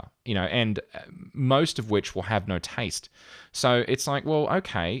saliva, and most of which will have no taste. So it's like, well,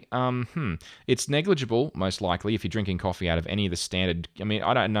 okay, it's negligible, most likely, if you're drinking coffee out of any of the standard. I mean,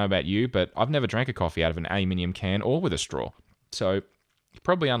 I don't know about you, but I've never drank a coffee out of an aluminium can or with a straw. So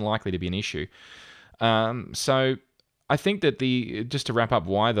probably unlikely to be an issue. So I think that just to wrap up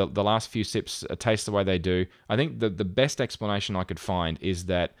why the last few sips taste the way they do, I think the best explanation I could find is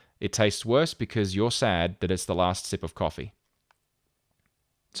that it tastes worse because you're sad that it's the last sip of coffee.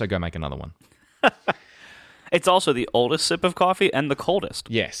 So go make another one. It's also the oldest sip of coffee and the coldest.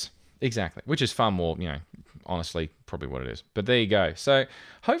 Yes, exactly. Which is far more, honestly, probably what it is. But there you go. So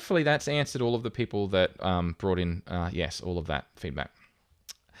hopefully that's answered all of the people that brought in, all of that feedback.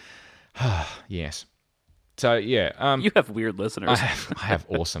 Yes. So, yeah. You have weird listeners. I have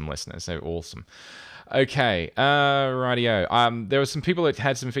awesome listeners. They're awesome. Okay, rightio. There were some people that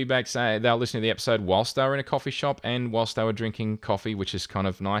had some feedback saying they were listening to the episode whilst they were in a coffee shop and whilst they were drinking coffee, which is kind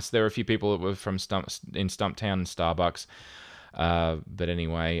of nice. There were a few people that were from Stumptown and Starbucks. But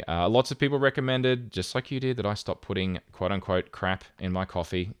anyway, lots of people recommended, just like you did, that I stop putting quote-unquote crap in my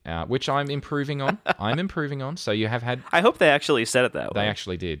coffee, which I'm improving on. So you have had... I hope they actually said it that way. They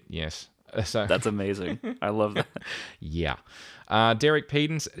actually did, yes. So that's amazing. I love that. Yeah. Derek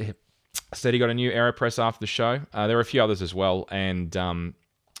Pedens said he got a new AeroPress after the show. There were a few others as well, and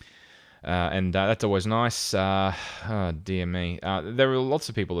that's always nice. Oh, dear me. There were lots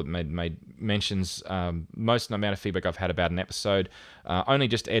of people that made mentions. Most amount of feedback I've had about an episode. Only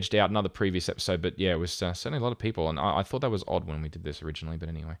just edged out another previous episode, but yeah, it was certainly a lot of people, and I thought that was odd when we did this originally, but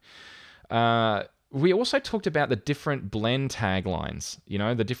anyway. We also talked about the different blend taglines,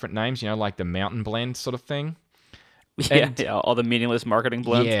 the different names, like the mountain blend sort of thing. Yeah, all the meaningless marketing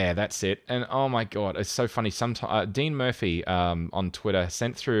blends. Yeah, that's it. And oh my God, it's so funny. Sometimes Dean Murphy on Twitter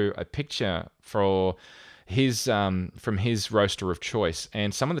sent through a picture for his from his roaster of choice,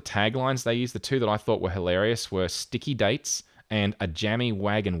 and some of the taglines they used, the two that I thought were hilarious, were sticky dates and a jammy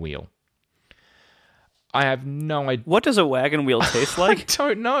wagon wheel. I have no idea. What does a wagon wheel taste like? I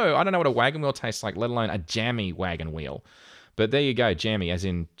don't know. I don't know what a wagon wheel tastes like, let alone a jammy wagon wheel. But there you go, jammy, as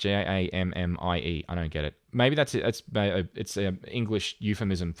in Jammie. I don't get it. Maybe that's it. It's an English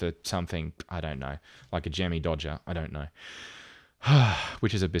euphemism for something. I don't know, like a jammy dodger. I don't know.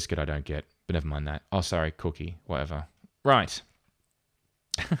 Which is a biscuit I don't get. But never mind that. Oh, sorry, cookie, whatever. Right.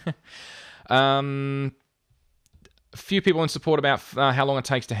 A few people in support about how long it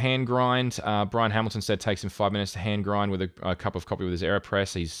takes to hand grind. Brian Hamilton said it takes him 5 minutes to hand grind with a cup of coffee with his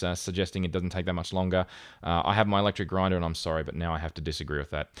AeroPress. He's suggesting it doesn't take that much longer. I have my electric grinder, and I'm sorry, but now I have to disagree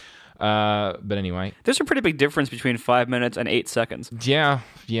with that. But anyway. There's a pretty big difference between 5 minutes and 8 seconds. Yeah,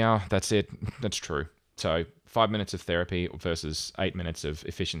 that's it. That's true. So 5 minutes of therapy versus 8 minutes of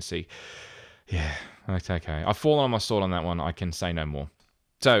efficiency. Yeah, that's okay. I've fallen on my sword on that one. I can say no more.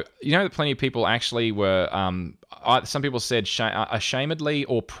 So, that plenty of people actually were, some people said ashamedly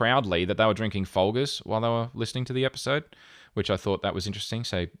or proudly that they were drinking Folgers while they were listening to the episode, which I thought that was interesting.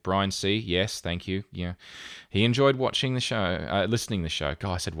 So Brian C, yes, thank you. Yeah, he enjoyed watching the show, listening to the show.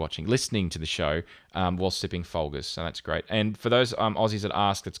 God, I said watching, listening to the show while sipping Folgers. So that's great. And for those Aussies that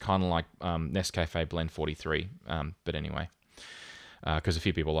ask, it's kind of like Nescafe Blend 43. But anyway, because a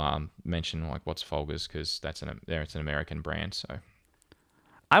few people mention like what's Folgers, because it's an American brand. So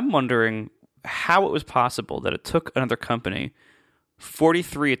I'm wondering how it was possible that it took another company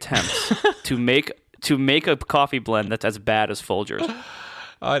 43 attempts to make a coffee blend that's as bad as Folgers.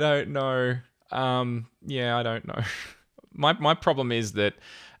 I don't know. Yeah, I don't know. My problem is that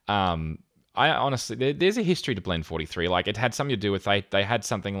I honestly, there's a history to Blend 43. Like, it had something to do with they had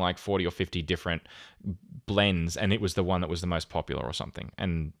something like 40 or 50 different blends, and it was the one that was the most popular or something.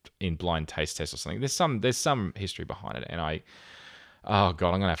 And in blind taste test or something, there's some history behind it. And oh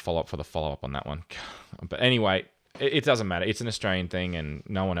god, I'm gonna have follow up on that one. But anyway, it doesn't matter. It's an Australian thing, and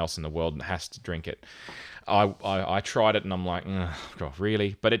no one else in the world has to drink it. I tried it, and I'm like, God,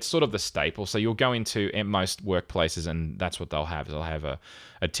 really? But it's sort of the staple. So you'll go into most workplaces, and that's what they'll have. They'll have a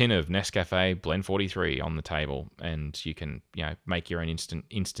tin of Nescafe Blend 43 on the table, and you can make your own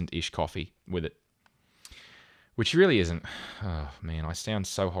instant-ish coffee with it. Which really isn't. Oh man, I sound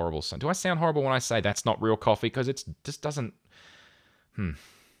so horrible. Do I sound horrible when I say that's not real coffee? Because it just doesn't.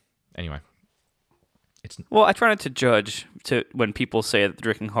 Anyway. Well, I try not to judge when people say that they're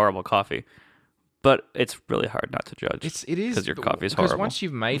drinking horrible coffee, but it's really hard not to judge. It is because your coffee is horrible. Because once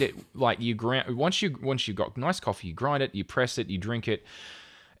you've made it, like once you've got nice coffee, you grind it, you press it, you drink it.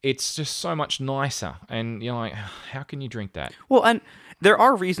 It's just so much nicer, and you're like, how can you drink that? Well, and there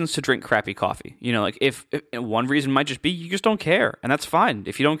are reasons to drink crappy coffee. Like if one reason might just be you just don't care, and that's fine.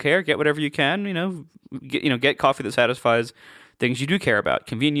 If you don't care, get whatever you can. Get coffee that satisfies things you do care about: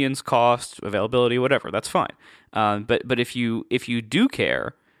 convenience, cost, availability, whatever. That's fine. But if you do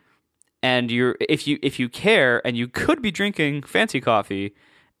care, and if you care, and you could be drinking fancy coffee,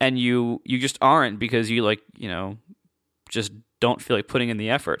 and you just aren't because you just don't feel like putting in the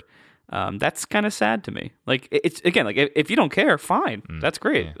effort. That's kind of sad to me. Like, it's again, like if you don't care, fine, that's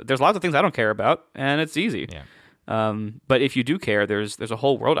great. Yeah. There's lots of things I don't care about, and it's easy. Yeah. But if you do care, there's a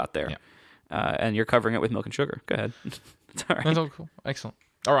whole world out there, yeah. And you're covering it with milk and sugar. Go ahead. It's all right. That's all cool. Excellent.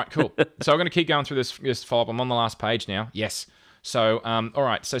 All right, cool. So I'm going to keep going through this follow-up. I'm on the last page now. Yes. So, all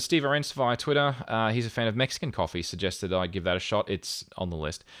right. So Steve Arentz via Twitter, he's a fan of Mexican coffee, suggested I give that a shot. It's on the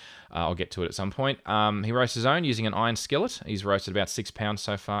list. I'll get to it at some point. He roasts his own using an iron skillet. He's roasted about 6 pounds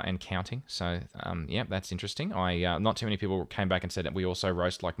so far and counting. So, yeah, that's interesting. Not too many people came back and said that we also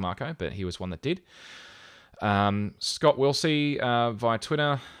roast like Marco, but he was one that did. Scott Wilsey via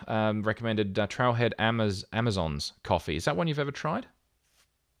Twitter recommended Trailhead Amazon's coffee. Is that one you've ever tried?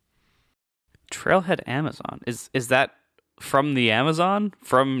 Trailhead Amazon. Is that from the Amazon?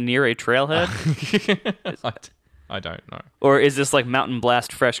 From near a trailhead? I don't know. Or is this like Mountain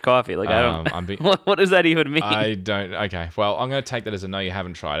Blast fresh coffee? Like, I don't. What does that even mean? I don't. Okay. Well, I'm going to take that as a no. You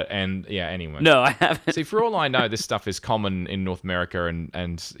haven't tried it, and yeah. Anyway. No, I haven't. See, for all I know, this stuff is common in North America,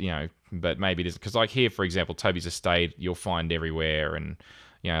 and but maybe it isn't. Because like here, for example, Toby's Estate, you'll find everywhere, and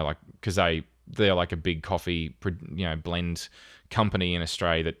like because they're like a big coffee blend company in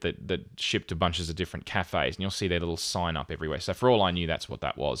Australia that ship to bunches of different cafes, and you'll see their little sign up everywhere. So for all I knew, that's what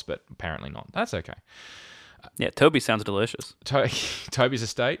that was, but apparently not. That's okay. Yeah, Toby sounds delicious. Toby's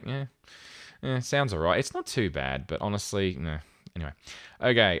Estate, yeah, sounds alright. It's not too bad, but honestly, no. Anyway,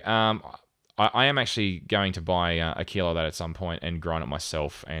 okay. I am actually going to buy a kilo of that at some point and grind it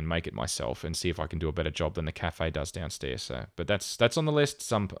myself and make it myself and see if I can do a better job than the cafe does downstairs. So, but that's on the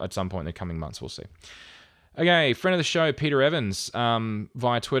list. At some point in the coming months, we'll see. Okay, friend of the show, Peter Evans,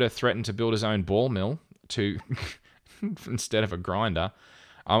 via Twitter, threatened to build his own ball mill to instead of a grinder.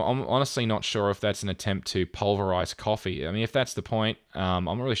 I'm honestly not sure if that's an attempt to pulverize coffee. I mean, if that's the point, I'm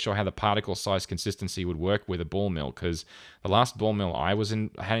not really sure how the particle size consistency would work with a ball mill, because the last ball mill I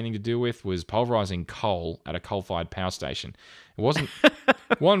had anything to do with was pulverizing coal at a coal-fired power station. It wasn't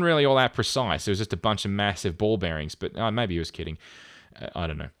really all that precise. It was just a bunch of massive ball bearings, but maybe he was kidding. I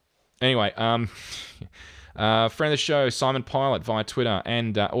don't know. Anyway, friend of the show, Simon Pilot via Twitter,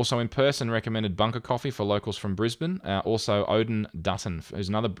 and also in person recommended Bunker Coffee for locals from Brisbane. Also Odin Dutton, who's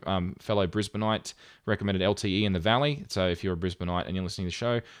another fellow Brisbaneite, recommended LTE in the Valley. So if you're a Brisbaneite and you're listening to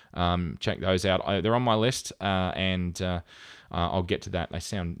the show, check those out. They're on my list, and I'll get to that.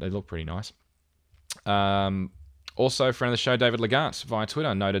 They look pretty nice. Also, friend of the show, David Lagarde via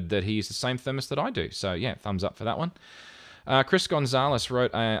Twitter, noted that he used the same thermos that I do. So yeah, thumbs up for that one. Chris Gonzalez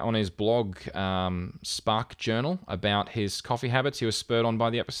wrote on his blog, Spark Journal, about his coffee habits. He was spurred on by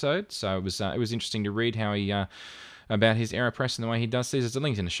the episode, so it was interesting to read how he about his AeroPress and the way he does these. There's a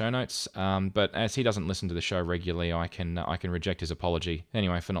link in the show notes, but as he doesn't listen to the show regularly, I can reject his apology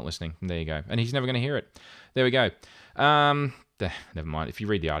anyway for not listening. There you go, and he's never going to hear it. There we go. Never mind. If you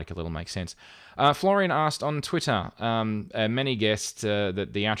read the article, it'll make sense. Florian asked on Twitter, many guessed that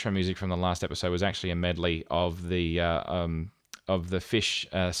the outro music from the last episode was actually a medley of the Fish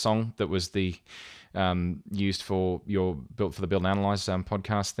song that was the used for the Build and Analyze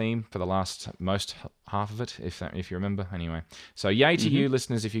podcast theme for the most half of it, if you remember. Anyway, so yay to you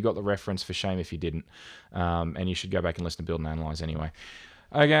listeners if you got the reference. For shame if you didn't, and you should go back and listen to Build and Analyze anyway.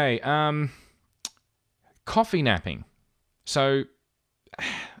 Okay, coffee napping. So,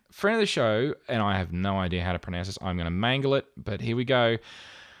 friend of the show, and I have no idea how to pronounce this. I'm going to mangle it, but here we go.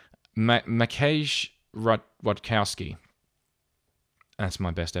 Makej Rutkowski. That's my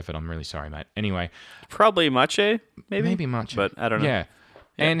best effort. I'm really sorry, mate. Anyway. Probably Mache, maybe? Maybe Mache. But I don't know. Yeah.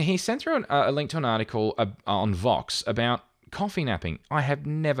 And he sent through a link to an article on Vox about coffee napping. I have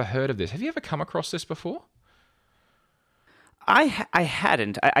never heard of this. Have you ever come across this before? I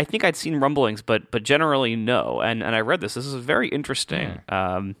hadn't. I think I'd seen rumblings, but generally no. And I read this. This is very interesting.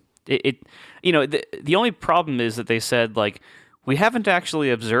 Yeah. The only problem is that they said, like, we haven't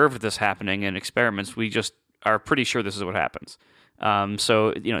actually observed this happening in experiments. We just are pretty sure this is what happens.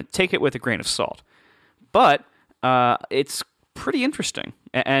 So take it with a grain of salt. But it's pretty interesting,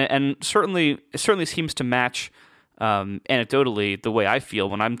 and certainly it seems to match anecdotally the way I feel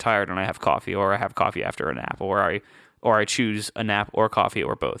when I'm tired and I have coffee, or I have coffee after a nap, or I choose a nap or coffee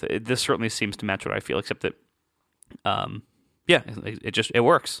or both. This certainly seems to match what I feel, except that, it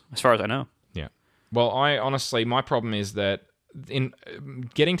works as far as I know. Yeah. Well, my problem is that in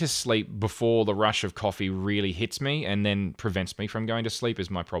getting to sleep before the rush of coffee really hits me and then prevents me from going to sleep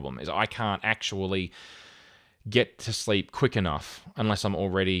is my problem. Is I can't actually get to sleep quick enough unless I'm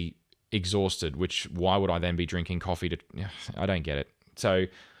already exhausted, which why would I then be drinking coffee to... I don't get it. So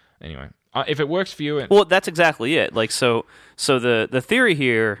anyway... if it works for you... Well, that's exactly it. Like, so the theory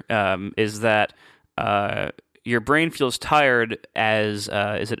here is that your brain feels tired as...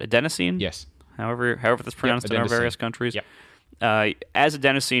 is it adenosine? Yes. However that's pronounced in our various countries. Yep. As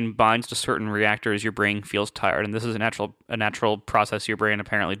adenosine binds to certain reactors, your brain feels tired. And this is a natural process your brain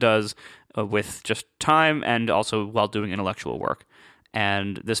apparently does with just time and also while doing intellectual work.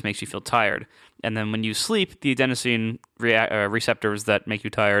 And this makes you feel tired. And then when you sleep, the adenosine receptors that make you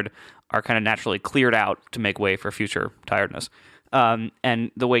tired are kind of naturally cleared out to make way for future tiredness.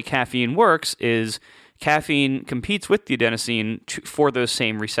 And the way caffeine works is caffeine competes with the adenosine for those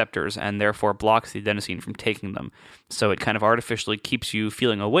same receptors and therefore blocks the adenosine from taking them. So it kind of artificially keeps you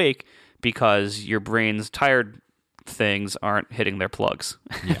feeling awake because your brain's tired things aren't hitting their plugs,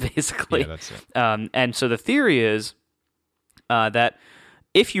 basically. Yeah, that's it. And so the theory is that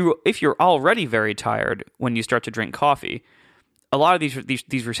if you're already very tired when you start to drink coffee, a lot of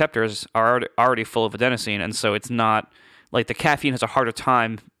these receptors are already full of adenosine, and so it's not like the caffeine has a harder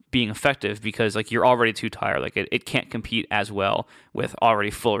time being effective because like you're already too tired. Like it can't compete as well with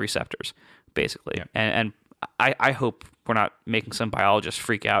already full receptors, basically. Yeah. And I hope we're not making some biologist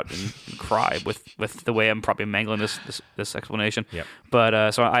freak out and cry with the way I'm probably mangling this explanation. Yep.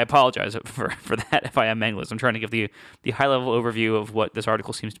 But so I apologize for that if I am mangling this. I'm trying to give the high level overview of what this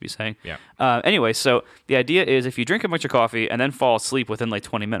article seems to be saying. Yeah. Anyway, so the idea is if you drink a bunch of coffee and then fall asleep within like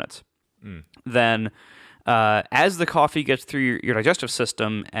 20 minutes, then as the coffee gets through your digestive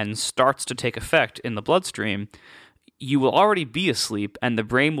system and starts to take effect in the bloodstream, you will already be asleep and the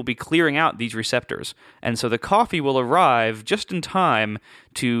brain will be clearing out these receptors. And so the coffee will arrive just in time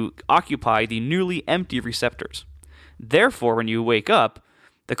to occupy the newly empty receptors. Therefore, when you wake up,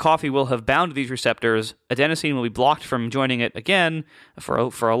 the coffee will have bound to these receptors, adenosine will be blocked from joining it again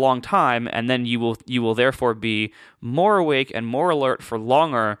for a long time, and then you will therefore be more awake and more alert for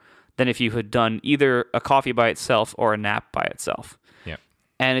longer than if you had done either a coffee by itself or a nap by itself. Yeah.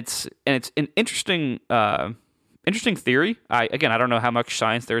 And it's an interesting theory. I don't know how much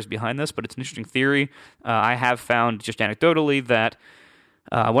science there is behind this, but it's an interesting theory. I have found just anecdotally that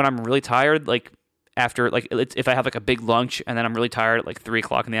when I'm really tired, like after if I have like a big lunch and then I'm really tired at like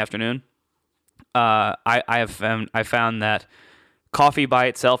 3:00 in the afternoon, I found that coffee by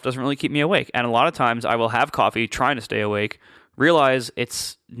itself doesn't really keep me awake. And a lot of times I will have coffee trying to stay awake, realize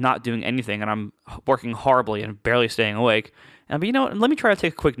it's not doing anything, and I'm working horribly and barely staying awake. And I'll be, let me try to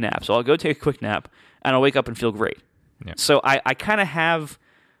take a quick nap. So I'll go take a quick nap, and I'll wake up and feel great. Yeah. So I kind of have,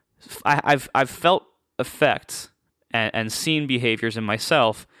 I've felt effects and seen behaviors in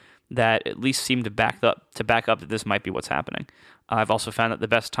myself that at least seem to back up that this might be what's happening. I've also found that the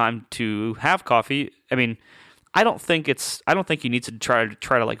best time to have coffee, I mean, I don't think you need to try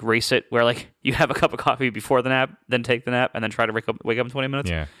to like race it where like you have a cup of coffee before the nap, then take the nap, and then try to wake up in 20 minutes.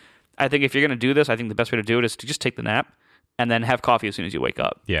 Yeah. I think if you're going to do this, I think the best way to do it is to just take the nap and then have coffee as soon as you wake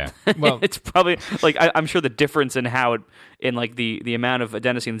up. Yeah. Well, it's probably like I'm sure the difference in how it in like the amount of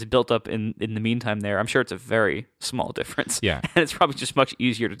adenosine that's built up in the meantime there. I'm sure it's a very small difference. Yeah. And it's probably just much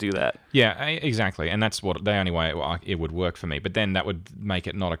easier to do that. Yeah, exactly. And that's the only way it would work for me. But then that would make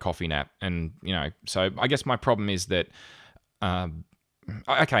it not a coffee nap. And, so I guess my problem is that,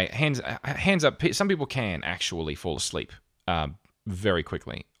 okay, hands up. Some people can actually fall asleep very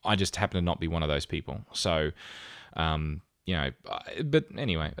quickly. I just happen to not be one of those people. So, but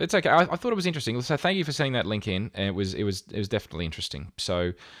anyway, it's okay. I thought it was interesting. So thank you for sending that link in. It was definitely interesting.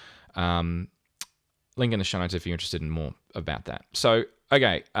 So, link in the show notes if you're interested in more about that. So,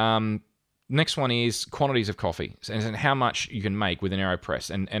 okay. Next one is quantities of coffee and how much you can make with an AeroPress.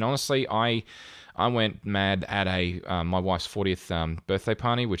 And honestly, I went mad at my wife's 40th birthday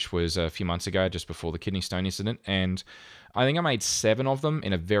party, which was a few months ago, just before the kidney stone incident, and I think I made 7 of them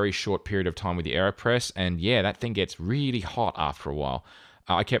in a very short period of time with the AeroPress, and yeah, that thing gets really hot after a while.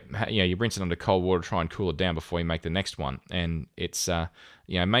 I kept, you rinse it under cold water, try and cool it down before you make the next one, and it's,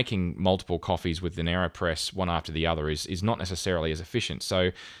 making multiple coffees with an AeroPress one after the other is not necessarily as efficient.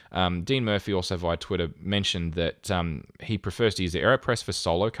 So, Dean Murphy also via Twitter mentioned that he prefers to use the AeroPress for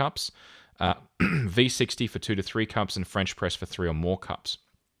solo cups, V60 for 2 to 3 cups, and French press for 3 or more cups.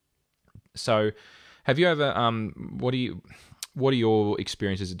 So, have you ever? What are your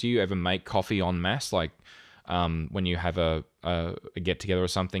experiences? Do you ever make coffee en masse, like when you have a get together or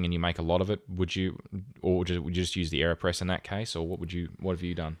something and you make a lot of it? Would you just use the AeroPress in that case, or what have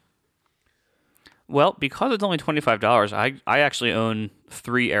you done? Well, because it's only $25, I actually own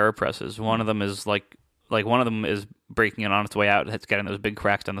 3 AeroPresses. One of them is like one of them is breaking it on its way out. It's getting those big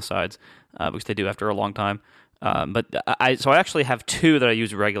cracks down the sides, which they do after a long time. But I actually have 2 that I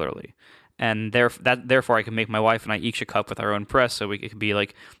use regularly. And therefore, I can make my wife and I each a cup with our own press, so it can be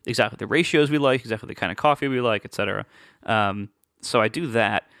like exactly the ratios we like, exactly the kind of coffee we like, etc. So I do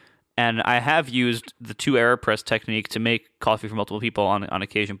that, and I have used the 2 AeroPress technique to make coffee for multiple people on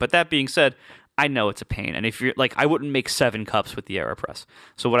occasion. But that being said, I know it's a pain, and if you're like, I wouldn't make 7 cups with the AeroPress.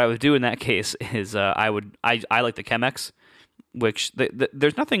 So what I would do in that case is I like the Chemex, which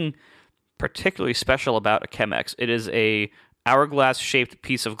there's nothing particularly special about a Chemex. It is a hourglass-shaped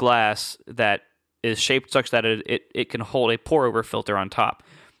piece of glass that is shaped such that it can hold a pour-over filter on top.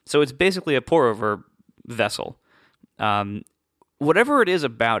 So it's basically a pour-over vessel. Whatever it is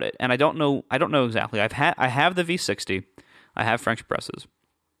about it, and I don't know exactly. I have the V60. I have French presses.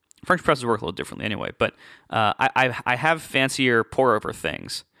 French presses work a little differently anyway, but I have fancier pour-over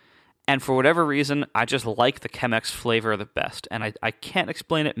things. And for whatever reason, I just like the Chemex flavor the best. And I can't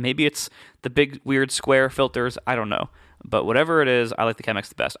explain it. Maybe it's the big, weird square filters. I don't know. But whatever it is, I like the Chemex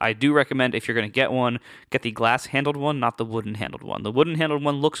the best. I do recommend, if you're going to get one, get the glass-handled one, not the wooden-handled one. The wooden-handled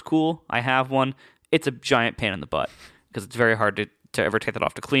one looks cool. I have one. It's a giant pain in the butt because it's very hard to ever take that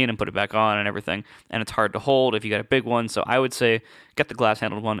off to clean and put it back on and everything. And it's hard to hold if you got a big one. So I would say get the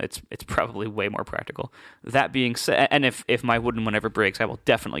glass-handled one. It's probably way more practical. That being said, and if my wooden one ever breaks, I will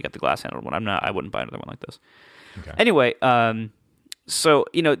definitely get the glass-handled one. I wouldn't buy another one like this. Okay. Anyway, so,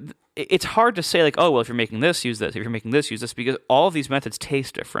 it's hard to say like, oh, well, if you're making this, use this. If you're making this, use this, because all of these methods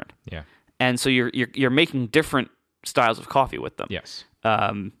taste different. Yeah. And so you're making different styles of coffee with them. Yes.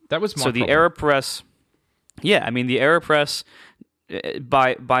 That was my so the AeroPress. Yeah, I mean the AeroPress,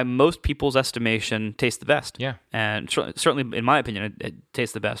 by most people's estimation, tastes the best. Yeah. And certainly, in my opinion, it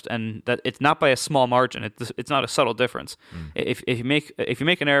tastes the best, and that it's not by a small margin. It's not a subtle difference. If you make an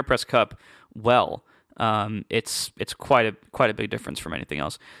AeroPress cup well, it's quite a big difference from anything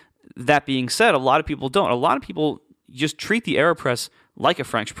else. That being said, a lot of people don't. A lot of people just treat the AeroPress like a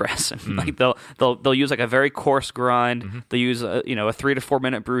French press. Like they'll use like a very coarse grind. Mm-hmm. They'll use a 3 to 4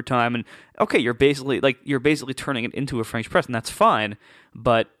 minute brew time, and okay, you're basically turning it into a French press, and that's fine.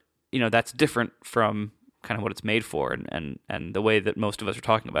 But that's different from kind of what it's made for, and the way that most of us are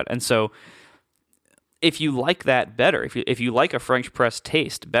talking about it. And so, if you like that better, if you like a French press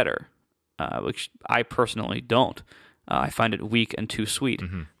taste better, which I personally don't. I find it weak and too sweet.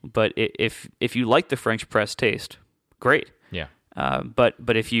 Mm-hmm. But if you like the French press taste, great. Yeah. But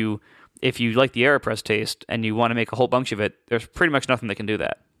if you like the AeroPress taste and you want to make a whole bunch of it, there's pretty much nothing that can do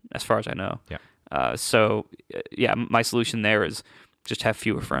that, as far as I know. Yeah. So my solution there is just have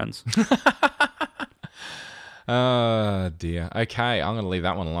fewer friends. Oh dear. Okay, I'm going to leave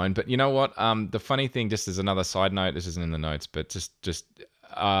that one alone. But you know what? The funny thing, just as another side note, this isn't in the notes, but just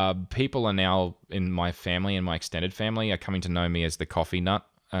people are now in my family and my extended family are coming to know me as the coffee nut.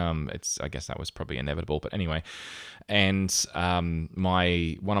 I guess that was probably inevitable, but anyway. And one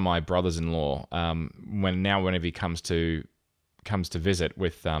of my brothers-in-law, whenever he comes to visit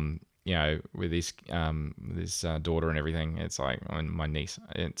with with his daughter and everything, it's like, and my niece,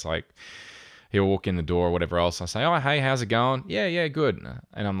 it's like he'll walk in the door or whatever else. I say, oh, hey, how's it going? Yeah, good.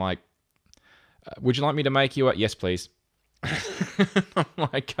 And I'm like, would you like me to make you a... Yes, please. I'm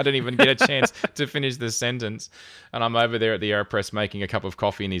like, I didn't even get a chance to finish the sentence, and I'm over there at the AeroPress making a cup of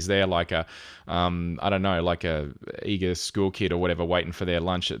coffee, and he's there like a, I don't know, like a eager school kid or whatever, waiting for their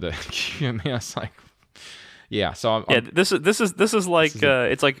lunch at the. I mean, I was like, yeah. So this is like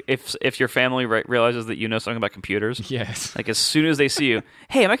it's like if your family realizes that you know something about computers. Yes. Like as soon as they see you,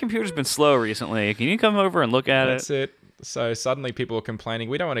 hey, my computer's been slow recently. Can you come over and look at it? That's it. So suddenly people are complaining,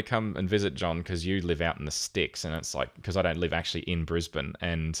 we don't want to come and visit John because you live out in the sticks. And it's like, because I don't live actually in Brisbane.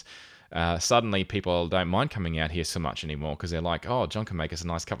 And suddenly people don't mind coming out here so much anymore because they're like, oh, John can make us a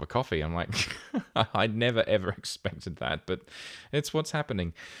nice cup of coffee. I'm like, I never ever expected that, but it's what's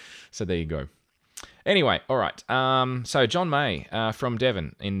happening. So there you go. Anyway, all right. So John May from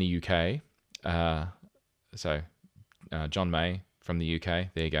Devon in the UK. John May from the UK.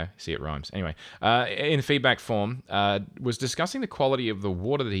 There you go. See, it rhymes. Anyway, in feedback form, was discussing the quality of the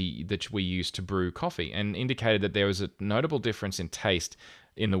water that we use to brew coffee, and indicated that there was a notable difference in taste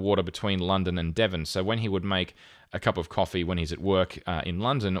in the water between London and Devon. So when he would make a cup of coffee when he's at work in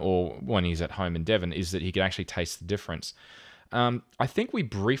London or when he's at home in Devon, is that he could actually taste the difference. I think we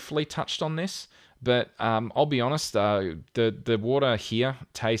briefly touched on this, but I'll be honest, the water here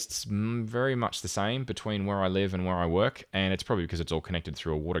tastes very much the same between where I live and where I work, and it's probably because it's all connected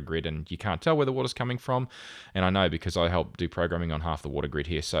through a water grid, and you can't tell where the water's coming from. And I know because I help do programming on half the water grid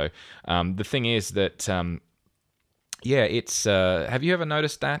here. So the thing is that, it's... have you ever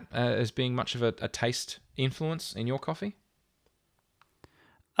noticed that as being much of a taste influence in your coffee?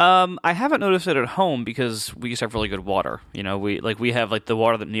 I haven't noticed it at home because we used to have really good water. You know, we have like the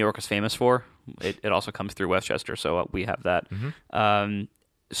water that New York is famous for. It also comes through Westchester, so we have that. Mm-hmm.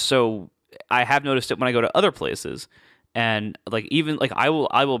 So I have noticed it when I go to other places, and like even like I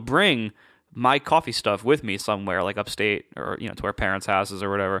will bring my coffee stuff with me somewhere, like upstate or to our parents' houses or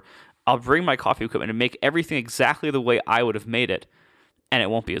whatever. I'll bring my coffee equipment and make everything exactly the way I would have made it, and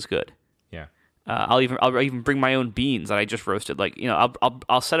it won't be as good. Yeah. I'll even bring my own beans that I just roasted. Like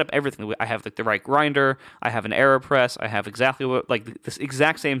I'll set up everything. I have like the right grinder. I have an AeroPress. I have exactly this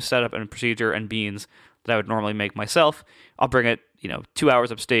exact same setup and procedure and beans that I would normally make myself. I'll bring it 2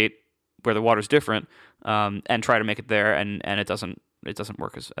 hours upstate where the water's different, and try to make it there, and it doesn't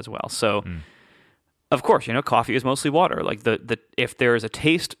work as well. So of course coffee is mostly water. Like the if there is a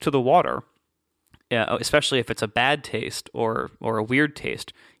taste to the water, especially if it's a bad taste or a weird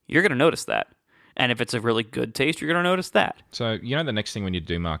taste, you're going to notice that. And if it's a really good taste, you're going to notice that. So, the next thing we need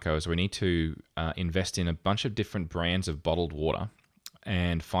to do, Marco, is we need to invest in a bunch of different brands of bottled water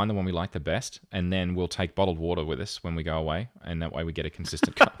and find the one we like the best. And then we'll take bottled water with us when we go away. And that way we get a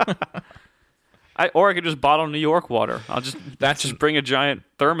consistent cup. Or I could just bottle New York water. I'll just bring a giant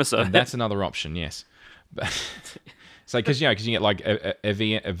thermos of it. That's another option, yes. So, because you get like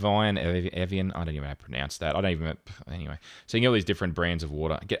Evian, I don't even know how to pronounce that. Anyway. So you get all these different brands of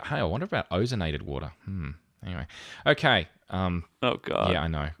water. Hey, I wonder about ozonated water. Anyway. Okay. Oh, God. Yeah, I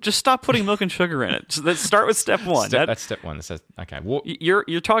know. Just stop putting milk and sugar in it. Let's start with step one. That's step one. That says, okay.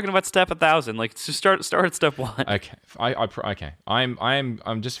 You're talking about step 1,000. Like, just start at step one. Okay. Okay.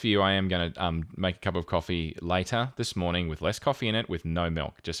 I'm just for you. I am going to make a cup of coffee later this morning with less coffee in it, with no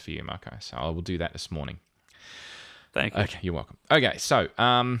milk, just for you, Marco. So I will do that this morning. Thank you. Okay, you're welcome. Okay, so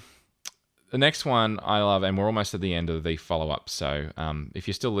the next one I love, and we're almost at the end of the follow-up, so if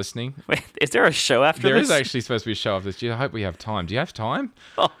you're still listening... Wait, is there a show after this? There is actually supposed to be a show after this. I hope we have time. Do you have time?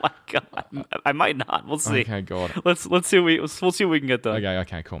 Oh, my God. I might not. We'll see. Okay, God. Let's see we'll see what we can get done.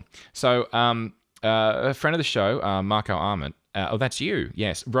 Okay, cool. So a friend of the show, Marco Arment, that's you,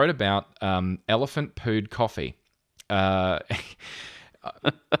 yes, wrote about elephant pooed coffee.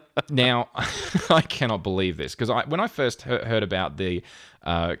 Now, I cannot believe this, because when I first heard about the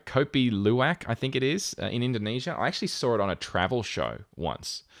Kopi Luwak, I think it is, in Indonesia, I actually saw it on a travel show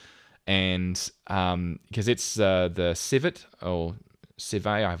once. And because it's the civet, or civet,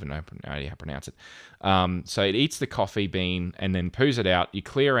 I have no idea how to pronounce it. So it eats the coffee bean and then poos it out. You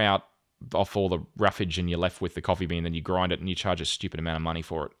clear out off all the roughage and you're left with the coffee bean, then you grind it and you charge a stupid amount of money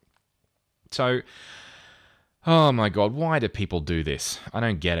for it. So... oh my God, why do people do this? I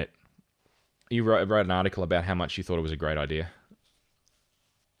don't get it. You wrote an article about how much you thought it was a great idea.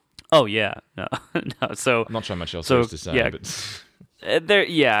 Oh, yeah. No. So I'm not sure much else there is to say. Yeah. But...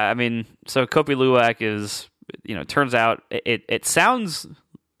 I mean, so Kopi Luwak is, turns out it sounds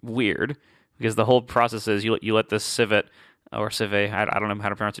weird because the whole process is you let this civet or cive, I don't know how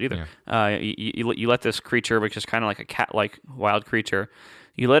to pronounce it either. Yeah. You let this creature, which is kind of like a cat-like wild creature,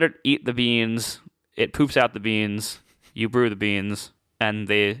 you let it eat the beans. It poops out the beans. You brew the beans, and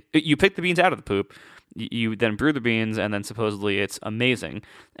you pick the beans out of the poop. You then brew the beans, and then supposedly it's amazing.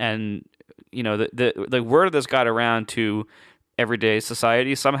 And the word of this got around to everyday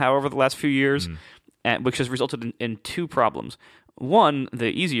society somehow over the last few years, and which has resulted in two problems. One, the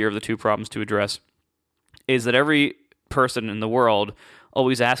easier of the two problems to address, is that every person in the world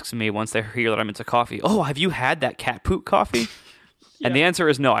always asks me once they hear that I'm into coffee, "Oh, have you had that cat poop coffee?" Yeah. And the answer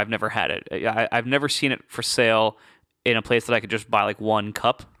is no, I've never had it. I've never seen it for sale in a place that I could just buy like one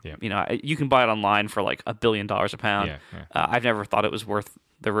cup. Yeah. You can buy it online for like $1 billion a pound. Yeah. I've never thought it was worth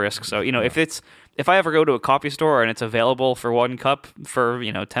the risk. So, if I ever go to a coffee store and it's available for one cup for,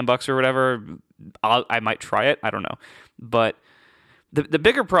 $10 or whatever, I might try it. I don't know. But the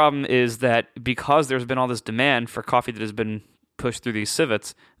bigger problem is that because there's been all this demand for coffee that has been pushed through these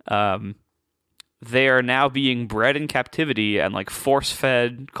civets, they are now being bred in captivity and like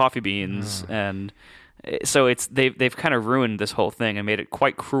force-fed coffee beans, and so they've kind of ruined this whole thing and made it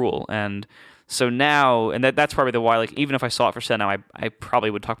quite cruel. And so now, and that's probably the why. Like, even if I saw it for sale now, I probably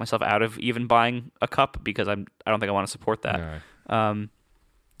would talk myself out of even buying a cup because I don't think I want to support that. No.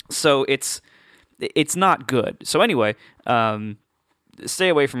 So it's not good. So anyway, stay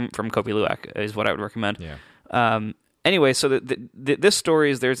away from Kopi Luwak is what I would recommend. Yeah. Anyway, so this story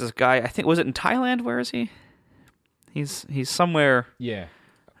is there's this guy. I think was it in Thailand? Where is he? He's somewhere. Yeah.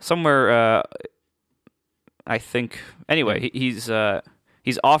 Somewhere. I think. Anyway, he's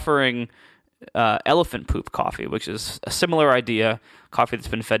offering elephant poop coffee, which is a similar idea. Coffee that's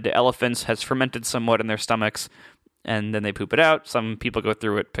been fed to elephants has fermented somewhat in their stomachs, and then they poop it out. Some people go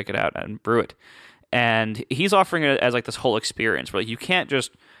through it, pick it out, and brew it. And he's offering it as like this whole experience where like, you can't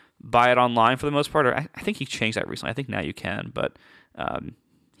just buy it online for the most part. Or I think he changed that recently. I think now you can, but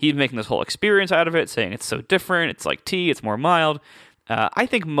he's making this whole experience out of it, saying it's so different. It's like tea. It's more mild. I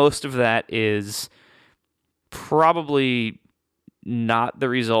think most of that is probably not the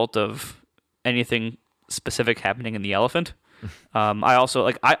result of anything specific happening in the elephant. I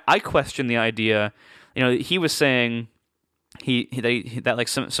also I question the idea. He was saying that like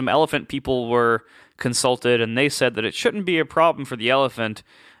some elephant people were consulted and they said that it shouldn't be a problem for the elephant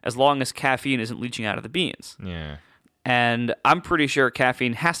as long as caffeine isn't leaching out of the beans. Yeah. And I'm pretty sure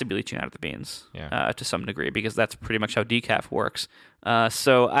caffeine has to be leaching out of the beans to some degree because that's pretty much how decaf works.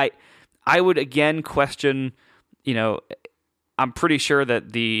 So I would again question, I'm pretty sure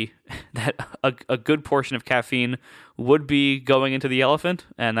that a good portion of caffeine would be going into the elephant,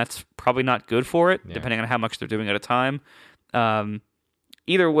 and that's probably not good for it, depending on how much they're doing at a time.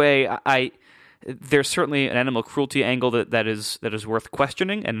 Either way, there's certainly an animal cruelty angle that is worth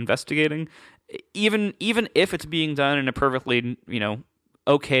questioning and investigating, even if it's being done in a perfectly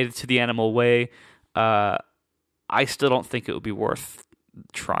okay to the animal way. I still don't think it would be worth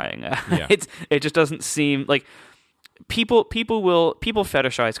trying. Yeah. It just doesn't seem like people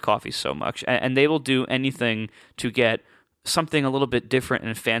fetishize coffee so much, and they will do anything to get something a little bit different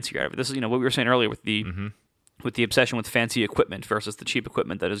and fancier out of it. This is what we were saying earlier with the with the obsession with fancy equipment versus the cheap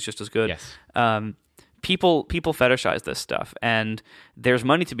equipment that is just as good. Yes. People fetishize this stuff, and there's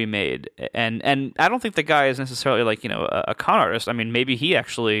money to be made. And I don't think the guy is necessarily like a con artist. I mean, maybe he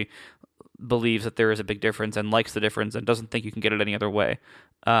actually believes that there is a big difference and likes the difference and doesn't think you can get it any other way.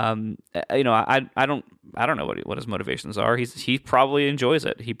 I don't know what his motivations are. He probably enjoys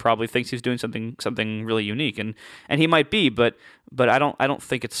it. He probably thinks he's doing something really unique, and he might be, but I don't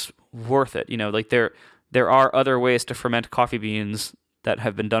think it's worth it. Like there are other ways to ferment coffee beans that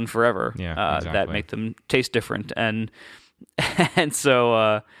have been done forever. Exactly. That make them taste different, and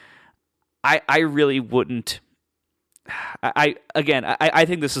so I really wouldn't. I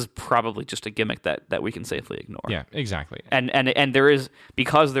think this is probably just a gimmick that we can safely ignore. Yeah, exactly. And there is,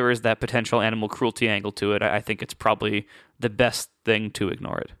 because there is that potential animal cruelty angle to it, I think it's probably the best thing to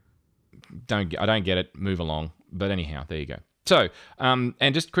ignore it. I don't get it. Move along. But anyhow, there you go. So,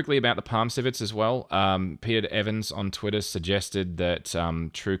 and just quickly about the palm civets as well. Peter Evans on Twitter suggested that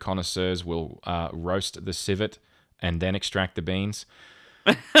true connoisseurs will roast the civet and then extract the beans.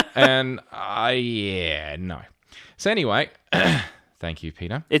 And no. So anyway, thank you,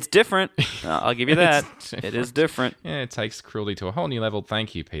 Peter. It's different. I'll give you that. It is different. Yeah, it takes cruelty to a whole new level.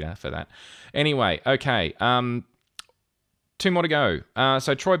 Thank you, Peter, for that. Anyway, okay. 2 more to go.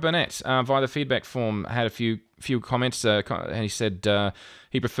 So Troy Burnett, via the feedback form, had a few few comments, and he said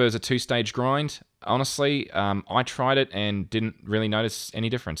he prefers a 2-stage grind. Honestly, I tried it and didn't really notice any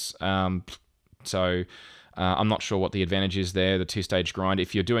difference. So I'm not sure what the advantage is there, the 2-stage grind.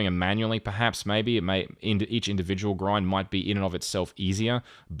 If you're doing it manually, perhaps maybe each individual grind might be in and of itself easier,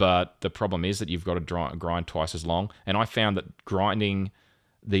 but the problem is that you've got to grind twice as long. And I found that grinding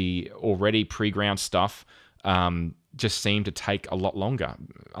the already pre-ground stuff just seemed to take a lot longer.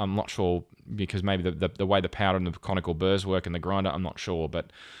 I'm not sure, because maybe the way the powder and the conical burrs work in the grinder, I'm not sure.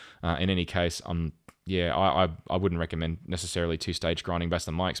 But in any case, I wouldn't recommend necessarily 2-stage grinding based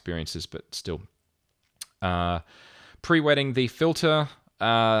on my experiences, but still. Pre-wetting the filter,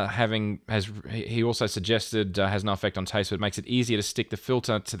 he also suggested has no effect on taste, but it makes it easier to stick the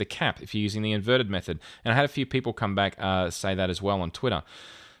filter to the cap if you're using the inverted method. And I had a few people come back say that as well on Twitter.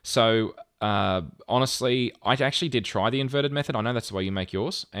 So honestly, I actually did try the inverted method. I know that's the way you make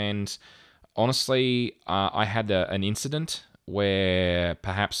yours, and honestly, I had an incident where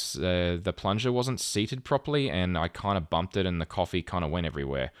perhaps the plunger wasn't seated properly, and I kind of bumped it, and the coffee kind of went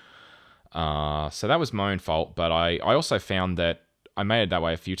everywhere. So that was my own fault, but I also found that I made it that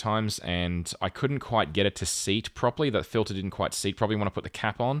way a few times, and I couldn't quite get it to seat properly. The filter didn't quite seat properly when I put the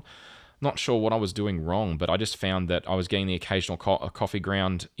cap on. Not sure what I was doing wrong, but I just found that I was getting the occasional coffee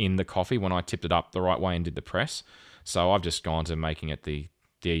ground in the coffee when I tipped it up the right way and did the press. So I've just gone to making it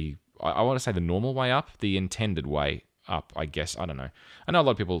I want to say the normal way up, the intended way up, I guess. I don't know. I know a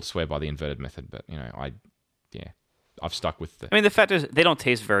lot of people swear by the inverted method, but I've stuck with the... I mean, the fact is, they don't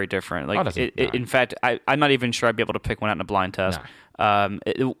taste very different. Like, in fact, I'm not even sure I'd be able to pick one out in a blind test. No.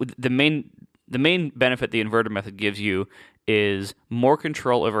 The main benefit the inverted method gives you is more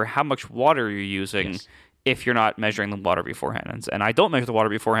control over how much water you're using if you're not measuring the water beforehand. And I don't measure the water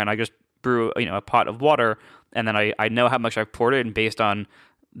beforehand. I just brew a pot of water, and then I know how much I've poured in based on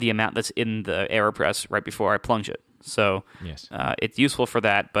the amount that's in the AeroPress right before I plunge it. So it's useful for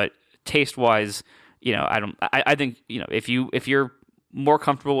that, but taste-wise... I think if you're more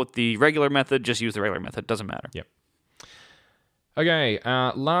comfortable with the regular method, just use the regular method. Doesn't matter. Yep. Okay,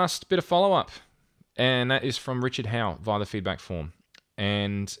 last bit of follow-up, and that is from Richard Howe via the feedback form.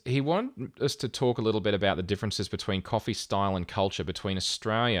 And he wanted us to talk a little bit about the differences between coffee style and culture between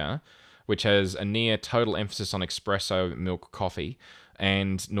Australia, which has a near total emphasis on espresso milk coffee,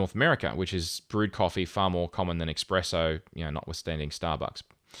 and North America, which is brewed coffee far more common than espresso, notwithstanding Starbucks.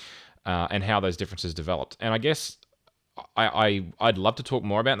 And how those differences developed. And I guess I'd love to talk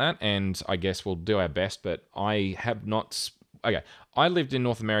more about that, and I guess we'll do our best, but I have not... Okay, I lived in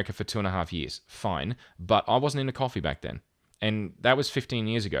North America for 2.5 years, fine, but I wasn't into coffee back then. And that was 15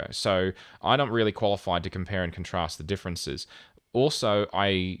 years ago, so I don't really qualify to compare and contrast the differences. Also,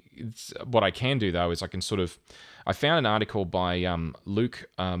 what I can do, though, is I found an article by Luke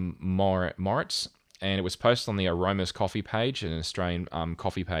Moritz, and it was posted on the Aromas coffee page, an Australian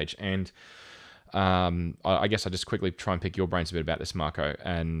coffee page. And I guess I'll just quickly try and pick your brains a bit about this, Marco.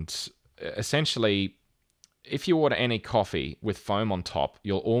 And essentially, if you order any coffee with foam on top,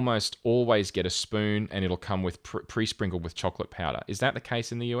 you'll almost always get a spoon, and it'll come with pre-sprinkled with chocolate powder. Is that the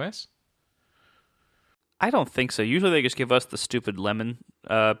case in the US? I don't think so. Usually they just give us the stupid lemon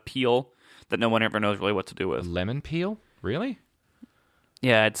peel that no one ever knows really what to do with. Lemon peel? Really?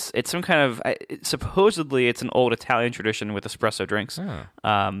 Yeah, it's some kind of... supposedly, it's an old Italian tradition with espresso drinks. Oh.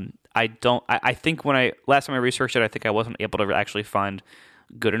 I think last time I researched it, I think I wasn't able to actually find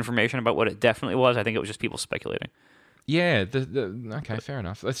good information about what it definitely was. I think it was just people speculating. Yeah, okay, fair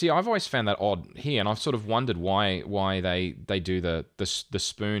enough. See, I've always found that odd here, and I've sort of wondered why they do the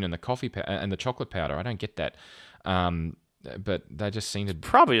spoon and the coffee and the chocolate powder. I don't get that. But they just seem to...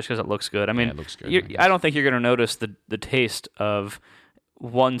 Probably just because it looks good. I mean, it looks good, I don't think you're going to notice the taste of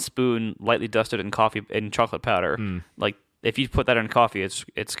one spoon lightly dusted in chocolate powder. Like, if you put that in coffee,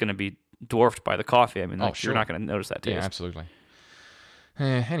 it's going to be dwarfed by the coffee. I mean, sure. You're not going to notice that taste. Yeah, absolutely.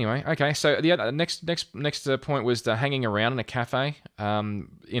 Anyway, okay. So the next point was the hanging around in a cafe.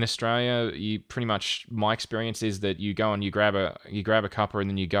 In Australia, you pretty much, my experience is that you go and you grab a cuppa and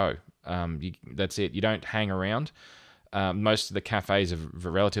then you go. That's it. You don't hang around. Most of the cafes are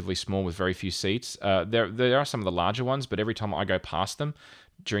relatively small with very few seats. There are some of the larger ones, but every time I go past them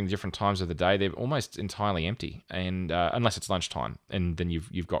during different times of the day, they're almost entirely empty. And unless it's lunchtime, and then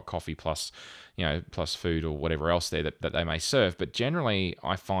you've got coffee plus food or whatever else there that they may serve. But generally,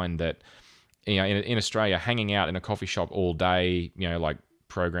 I find that in Australia, hanging out in a coffee shop all day, like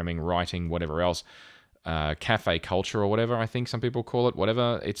programming, writing, whatever else. Cafe culture or whatever, I think some people call it,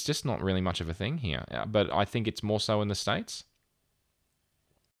 whatever, it's just not really much of a thing here. But I think it's more so in the States.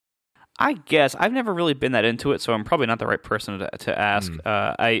 I guess. I've never really been that into it, so I'm probably not the right person to ask.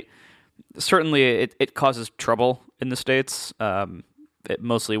 certainly it causes trouble in the States,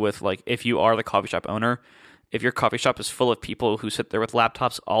 mostly with, like, if you are the coffee shop owner, if your coffee shop is full of people who sit there with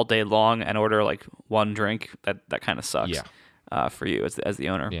laptops all day long and order like one drink, that kind of sucks. Yeah. For you as the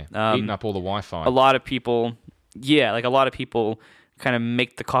owner. Yeah. Eating up all the Wi-Fi. A lot of people, yeah, like a lot of people kind of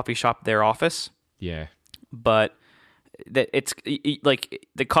make the coffee shop their office, Yeah. but that it's like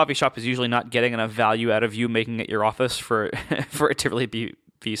the coffee shop is usually not getting enough value out of you making it your office for for it to really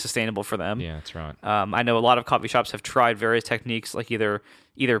be sustainable for them. Yeah, that's right. I know a lot of coffee shops have tried various techniques, like either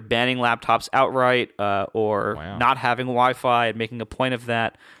banning laptops outright, or Wow. not having Wi-Fi and making a point of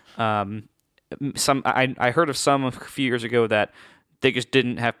that. I heard of some a few years ago that they just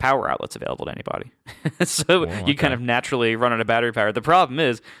didn't have power outlets available to anybody. So you kind of naturally run out of battery power. The problem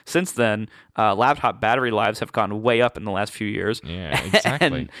is, since then, laptop battery lives have gone way up in the last few years. Yeah,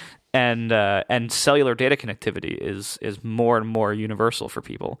 exactly. and cellular data connectivity is more and more universal for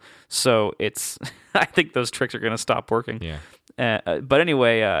people. So it's I think those tricks are going to stop working. Yeah. But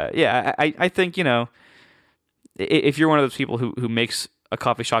anyway, yeah, I think, if you're one of those people who makes a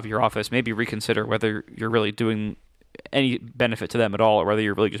coffee shop your office, maybe reconsider whether you're really doing any benefit to them at all, or whether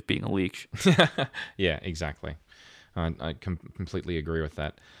you're really just being a leech. Yeah, exactly. I completely agree with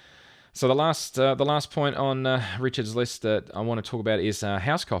that. So the last point on Richard's list that I want to talk about is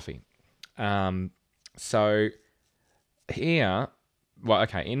house coffee. So here, well,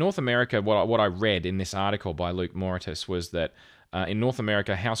 okay, in North America, what I read in this article by Luke Moritis was that in North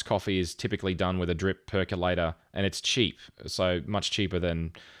America, house coffee is typically done with a drip percolator, and it's cheap, so much cheaper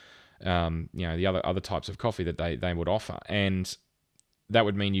than the other types of coffee that they would offer, and that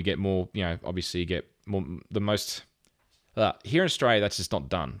would mean you get more. Obviously, you get more. The most here in Australia, that's just not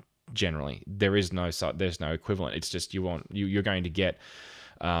done. Generally, there's no equivalent. It's just you're going to get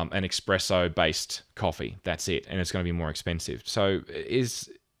an espresso based coffee. That's it, and it's going to be more expensive. So is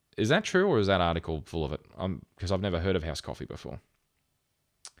that true, or is that article full of it? Because I've never heard of house coffee before.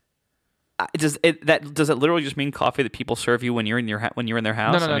 Does it literally just mean coffee that people serve you when you're in their house?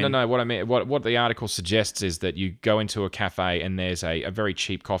 No. What I mean, what the article suggests is that you go into a cafe and there's a very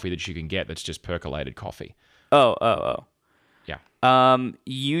cheap coffee that you can get that's just percolated coffee. Oh. Yeah.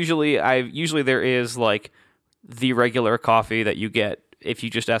 Usually there is like the regular coffee that you get if you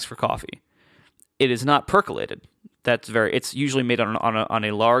just ask for coffee. It is not percolated. It's usually made on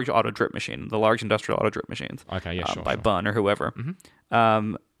a large auto drip machine, the large industrial auto drip machines. Okay, yeah, sure. By Bunn or whoever.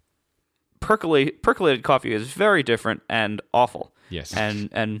 Mm-hmm. Percolated coffee is very different and awful. Yes.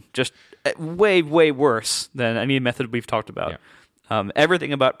 And just way, way worse than any method we've talked about. Yeah.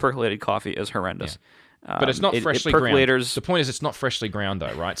 Everything about percolated coffee is horrendous. Yeah. But it's not freshly ground. The point is, it's not freshly ground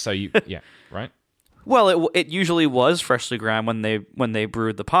though, right? So right? Well, it usually was freshly ground when they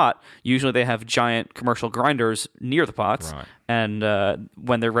brewed the pot. Usually they have giant commercial grinders near the pots, right. And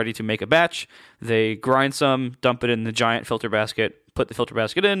when they're ready to make a batch, they grind some, dump it in the giant filter basket, put the filter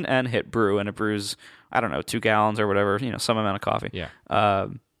basket in, and hit brew, and it brews, I don't know, 2 gallons or whatever, some amount of coffee. Yeah.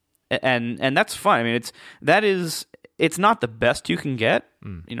 And that's fine. I mean, it's not the best you can get.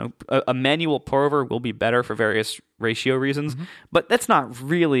 A manual pour over will be better for various ratio reasons, but that's not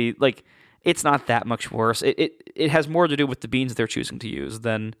really like. It's not that much worse. It has more to do with the beans they're choosing to use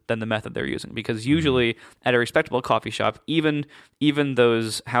than the method they're using. Because usually at a respectable coffee shop, even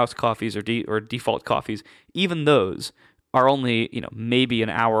those house coffees or default coffees, even those are only maybe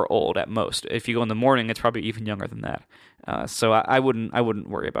an hour old at most. If you go in the morning, it's probably even younger than that. So I wouldn't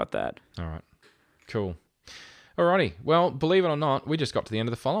worry about that. All right, cool. Alrighty. Well, believe it or not, we just got to the end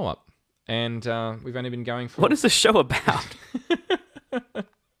of the follow up, and we've only been going for. What is this show about?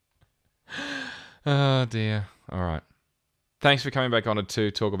 Oh dear. All right. Thanks for coming back on to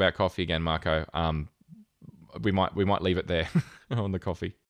talk about coffee again, Marco. We might leave it there on the coffee.